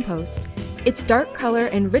EarthLife compost, its dark color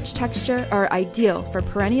and rich texture are ideal for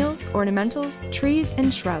perennials, ornamentals, trees,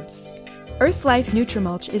 and shrubs. EarthLife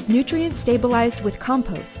Nutrimulch is nutrient stabilized with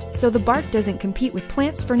compost, so the bark doesn't compete with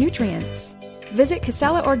plants for nutrients. Visit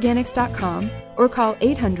CasellaOrganics.com or call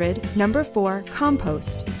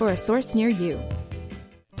 800-4-COMPOST for a source near you.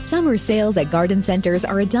 Summer sales at garden centers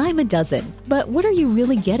are a dime a dozen. But what are you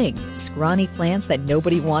really getting? Scrawny plants that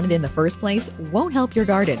nobody wanted in the first place won't help your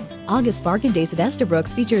garden. August Bargain Days at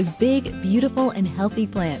Estabrooks features big, beautiful, and healthy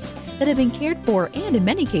plants that have been cared for and, in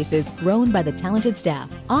many cases, grown by the talented staff,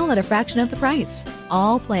 all at a fraction of the price.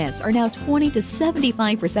 All plants are now 20 to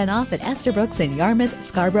 75% off at Estabrooks in Yarmouth,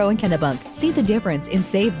 Scarborough, and Kennebunk. See the difference and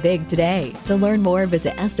save big today. To learn more,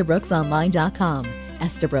 visit EstabrooksOnline.com.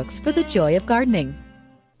 Estabrooks, for the joy of gardening.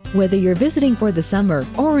 Whether you're visiting for the summer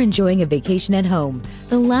or enjoying a vacation at home,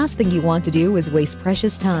 the last thing you want to do is waste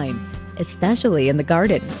precious time, especially in the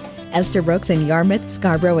garden. Esther Brooks in Yarmouth,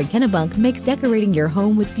 Scarborough, and Kennebunk makes decorating your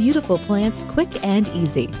home with beautiful plants quick and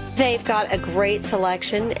easy. They've got a great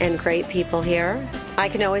selection and great people here. I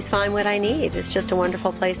can always find what I need. It's just a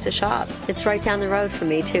wonderful place to shop. It's right down the road from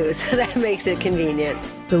me, too, so that makes it convenient.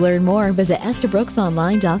 To learn more, visit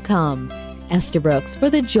EstherBrooksOnline.com. Esther Brooks, for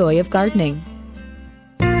the joy of gardening.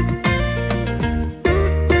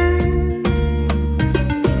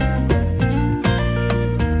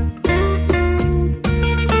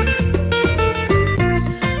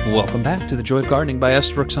 Welcome back to The Joy of Gardening by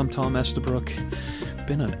Estabrook. I'm Tom Estabrook.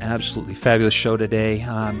 Been an absolutely fabulous show today.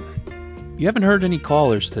 You haven't heard any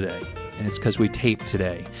callers today, and it's because we taped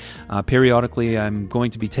today. Periodically, I'm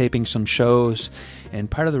going to be taping some shows,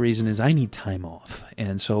 and part of the reason is I need time off.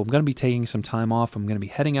 And so I'm going to be taking some time off. I'm going to be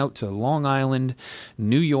heading out to Long Island,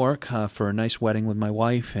 New York, for a nice wedding with my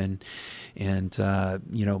wife, and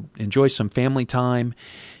enjoy some family time,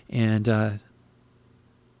 and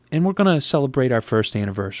we're going to celebrate our first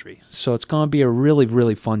anniversary. So it's going to be a really,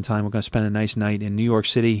 really fun time. We're going to spend a nice night in New York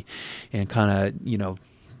City and kind of,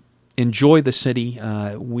 enjoy the city.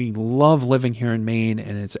 We love living here in Maine,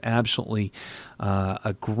 and it's absolutely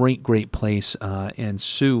a great, great place. And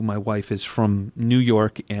Sue, my wife, is from New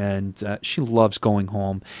York, and she loves going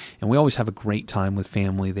home. And we always have a great time with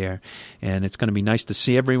family there. And it's going to be nice to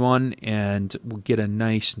see everyone, and we'll get a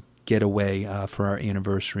nice getaway for our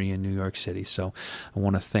anniversary in New York City. So I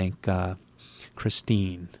want to thank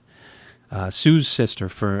Christine, Sue's sister,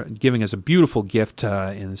 for giving us a beautiful gift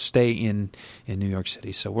and stay in New York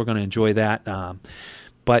City. So we're going to enjoy that.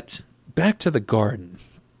 But back to the garden.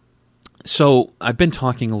 So I've been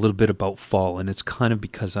talking a little bit about fall, and it's kind of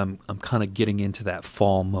because I'm kind of getting into that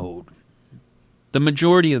fall mode. The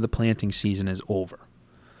majority of the planting season is over,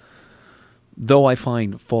 though I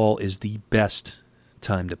find fall is the best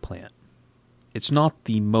time to plant. It's not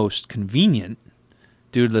the most convenient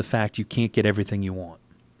due to the fact you can't get everything you want.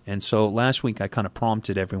 And so last week I kind of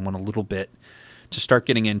prompted everyone a little bit to start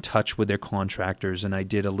getting in touch with their contractors, and I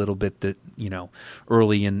did a little bit that,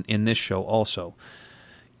 early in this show also.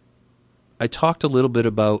 I talked a little bit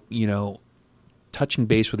about, touching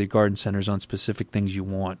base with your garden centers on specific things you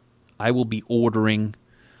want. I will be ordering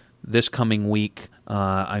this coming week.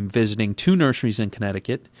 I'm visiting 2 nurseries in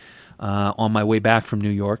Connecticut on my way back from New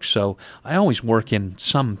York. So I always work in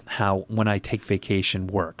somehow when I take vacation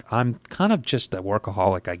work. I'm kind of just a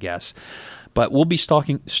workaholic, I guess. But we'll be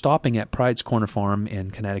stopping at Pride's Corner Farm in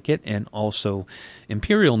Connecticut and also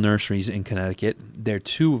Imperial Nurseries in Connecticut. They're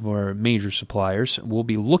 2 of our major suppliers. We'll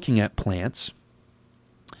be looking at plants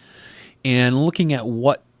and looking at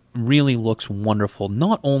what really looks wonderful,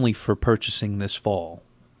 not only for purchasing this fall,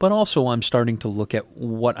 but also I'm starting to look at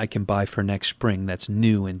what I can buy for next spring that's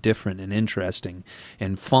new and different and interesting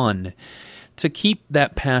and fun to keep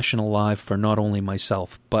that passion alive for not only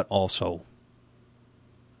myself, but also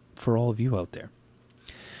for all of you out there.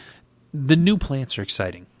 The new plants are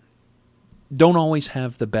exciting. Don't always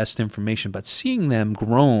have the best information, but seeing them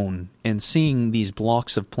grown and seeing these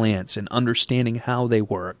blocks of plants and understanding how they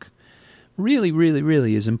work really, really,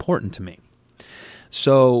 really is important to me.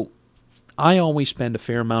 So I always spend a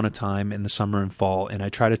fair amount of time in the summer and fall, and I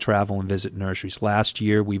try to travel and visit nurseries. Last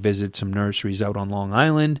year, we visited some nurseries out on Long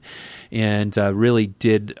Island and really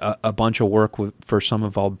did a bunch of work for some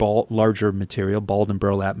of our larger material, balled and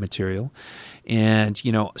burlap material. And,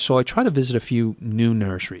 so I try to visit a few new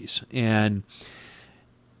nurseries.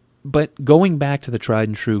 But going back to the tried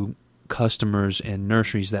and true customers and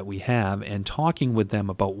nurseries that we have and talking with them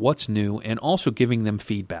about what's new and also giving them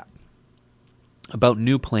feedback about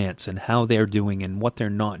new plants and how they're doing and what they're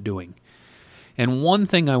not doing. And one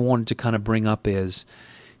thing I wanted to kind of bring up is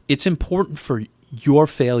it's important for your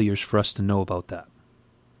failures for us to know about that.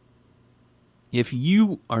 If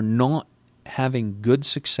you are not having good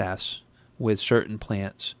success with certain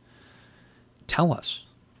plants, tell us,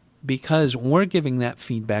 because we're giving that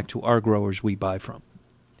feedback to our growers we buy from.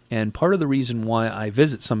 And part of the reason why I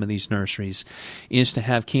visit some of these nurseries is to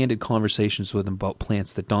have candid conversations with them about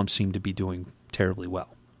plants that don't seem to be doing terribly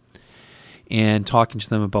well. And talking to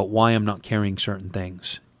them about why I'm not carrying certain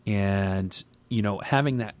things. And,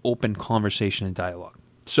 having that open conversation and dialogue.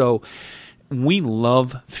 So we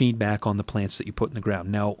love feedback on the plants that you put in the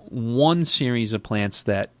ground. Now, one series of plants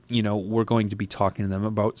that, we're going to be talking to them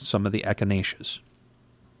about some of the echinaceas.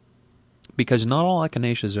 Because not all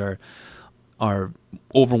echinaceas are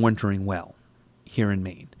overwintering well here in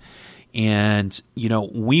Maine. And,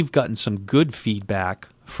 we've gotten some good feedback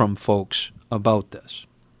from folks about this.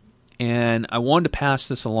 And I wanted to pass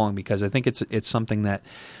this along because I think it's something that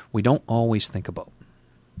we don't always think about.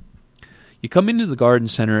 You come into the garden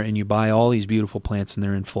center and you buy all these beautiful plants and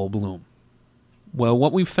they're in full bloom. Well,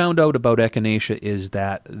 what we've found out about echinacea is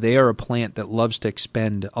that they are a plant that loves to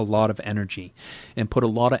expend a lot of energy and put a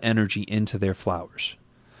lot of energy into their flowers.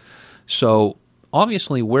 So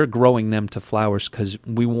obviously we're growing them to flowers because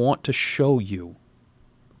we want to show you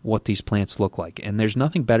what these plants look like. And there's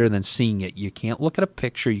nothing better than seeing it. You can't look at a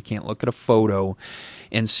picture, you can't look at a photo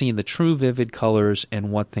and see the true vivid colors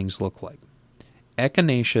and what things look like.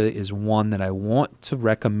 Echinacea is one that I want to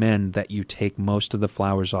recommend that you take most of the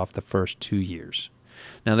flowers off the first 2 years.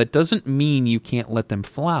 Now, that doesn't mean you can't let them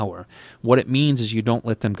flower. What it means is you don't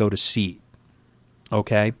let them go to seed.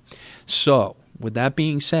 Okay? So, with that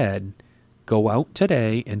being said, go out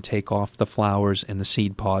today and take off the flowers and the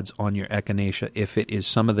seed pods on your echinacea if it is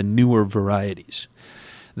some of the newer varieties.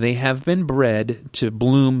 They have been bred to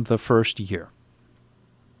bloom the first year.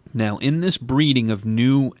 Now, in this breeding of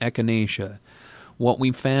new echinacea, what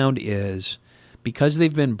we found is because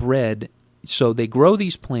they've been bred, so they grow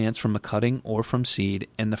these plants from a cutting or from seed,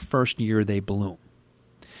 and the first year they bloom.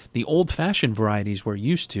 The old-fashioned varieties we're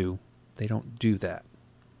used to, they don't do that.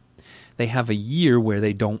 They have a year where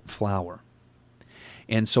they don't flower.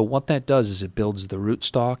 And so what that does is it builds the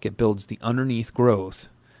rootstock, it builds the underneath growth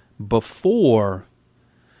before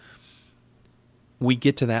we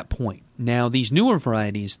get to that point. Now, these newer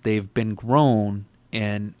varieties, they've been grown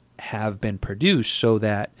and have been produced so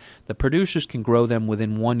that the producers can grow them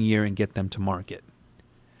within 1 year and get them to market.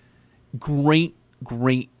 Great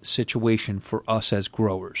situation for us as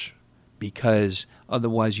growers, because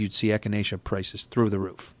otherwise you'd see echinacea prices through the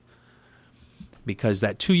roof, because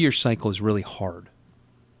that 2-year cycle is really hard.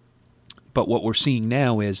 But what we're seeing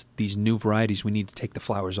now is these new varieties, we need to take the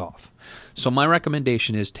flowers off. So my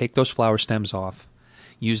recommendation is take those flower stems off,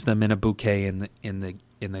 use them in a bouquet in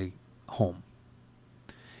the home.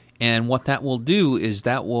 And what that will do is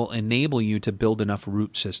that will enable you to build enough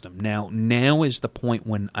root system. Now is the point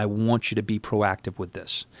when I want you to be proactive with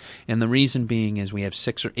this. And the reason being is we have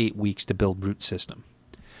 6 or 8 weeks to build root system.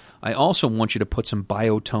 I also want you to put some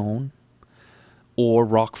biotone or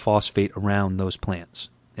rock phosphate around those plants.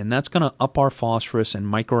 And that's going to up our phosphorus and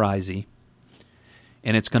mycorrhizae,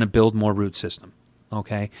 and it's going to build more root system.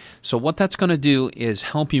 Okay? So what that's going to do is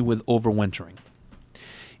help you with overwintering.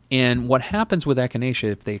 And what happens with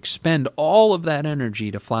echinacea, if they expend all of that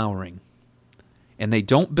energy to flowering and they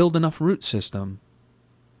don't build enough root system,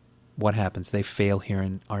 what happens? They fail here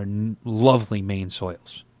in our lovely Maine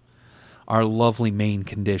soils, our lovely Maine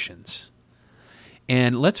conditions.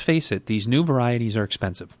 And let's face it, these new varieties are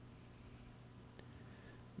expensive.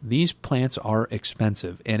 These plants are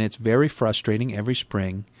expensive, and it's very frustrating every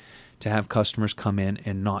spring to have customers come in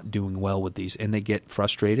and not doing well with these, and they get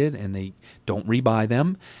frustrated and they don't rebuy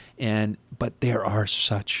them. But there are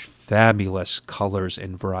such fabulous colors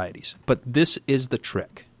and varieties. But this is the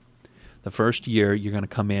trick. The first year you're going to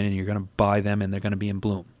come in and you're going to buy them and they're going to be in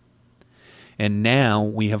bloom. And now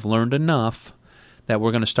we have learned enough that we're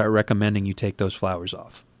going to start recommending you take those flowers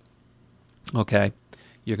off. Okay?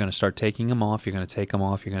 You're going to start taking them off, you're going to take them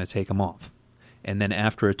off, you're going to take them off. And then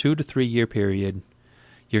after a 2 to 3 year period,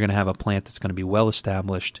 you're going to have a plant that's going to be well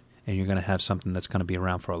established, and you're going to have something that's going to be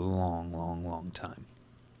around for a long, long, long time.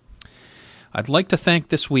 I'd like to thank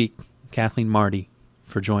this week Kathleen Marty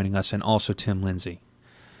for joining us, and also Tim Lindsay.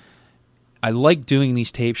 I like doing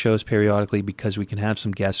these tape shows periodically because we can have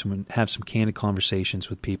some guests and have some candid conversations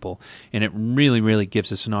with people, and it really, really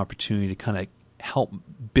gives us an opportunity to kind of help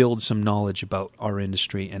build some knowledge about our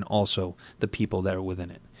industry and also the people that are within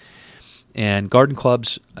it. And garden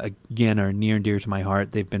clubs, again, are near and dear to my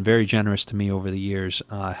heart. They've been very generous to me over the years,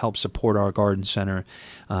 helped support our garden center,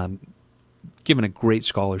 given a great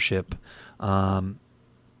scholarship. And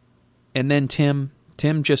then Tim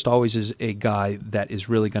just always is a guy that is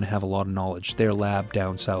really going to have a lot of knowledge. Their lab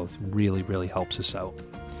down south really, really helps us out.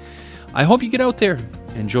 I hope you get out there,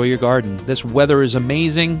 enjoy your garden. This weather is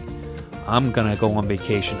amazing. I'm going to go on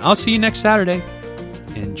vacation. I'll see you next Saturday.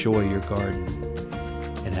 Enjoy your garden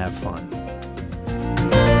and have fun.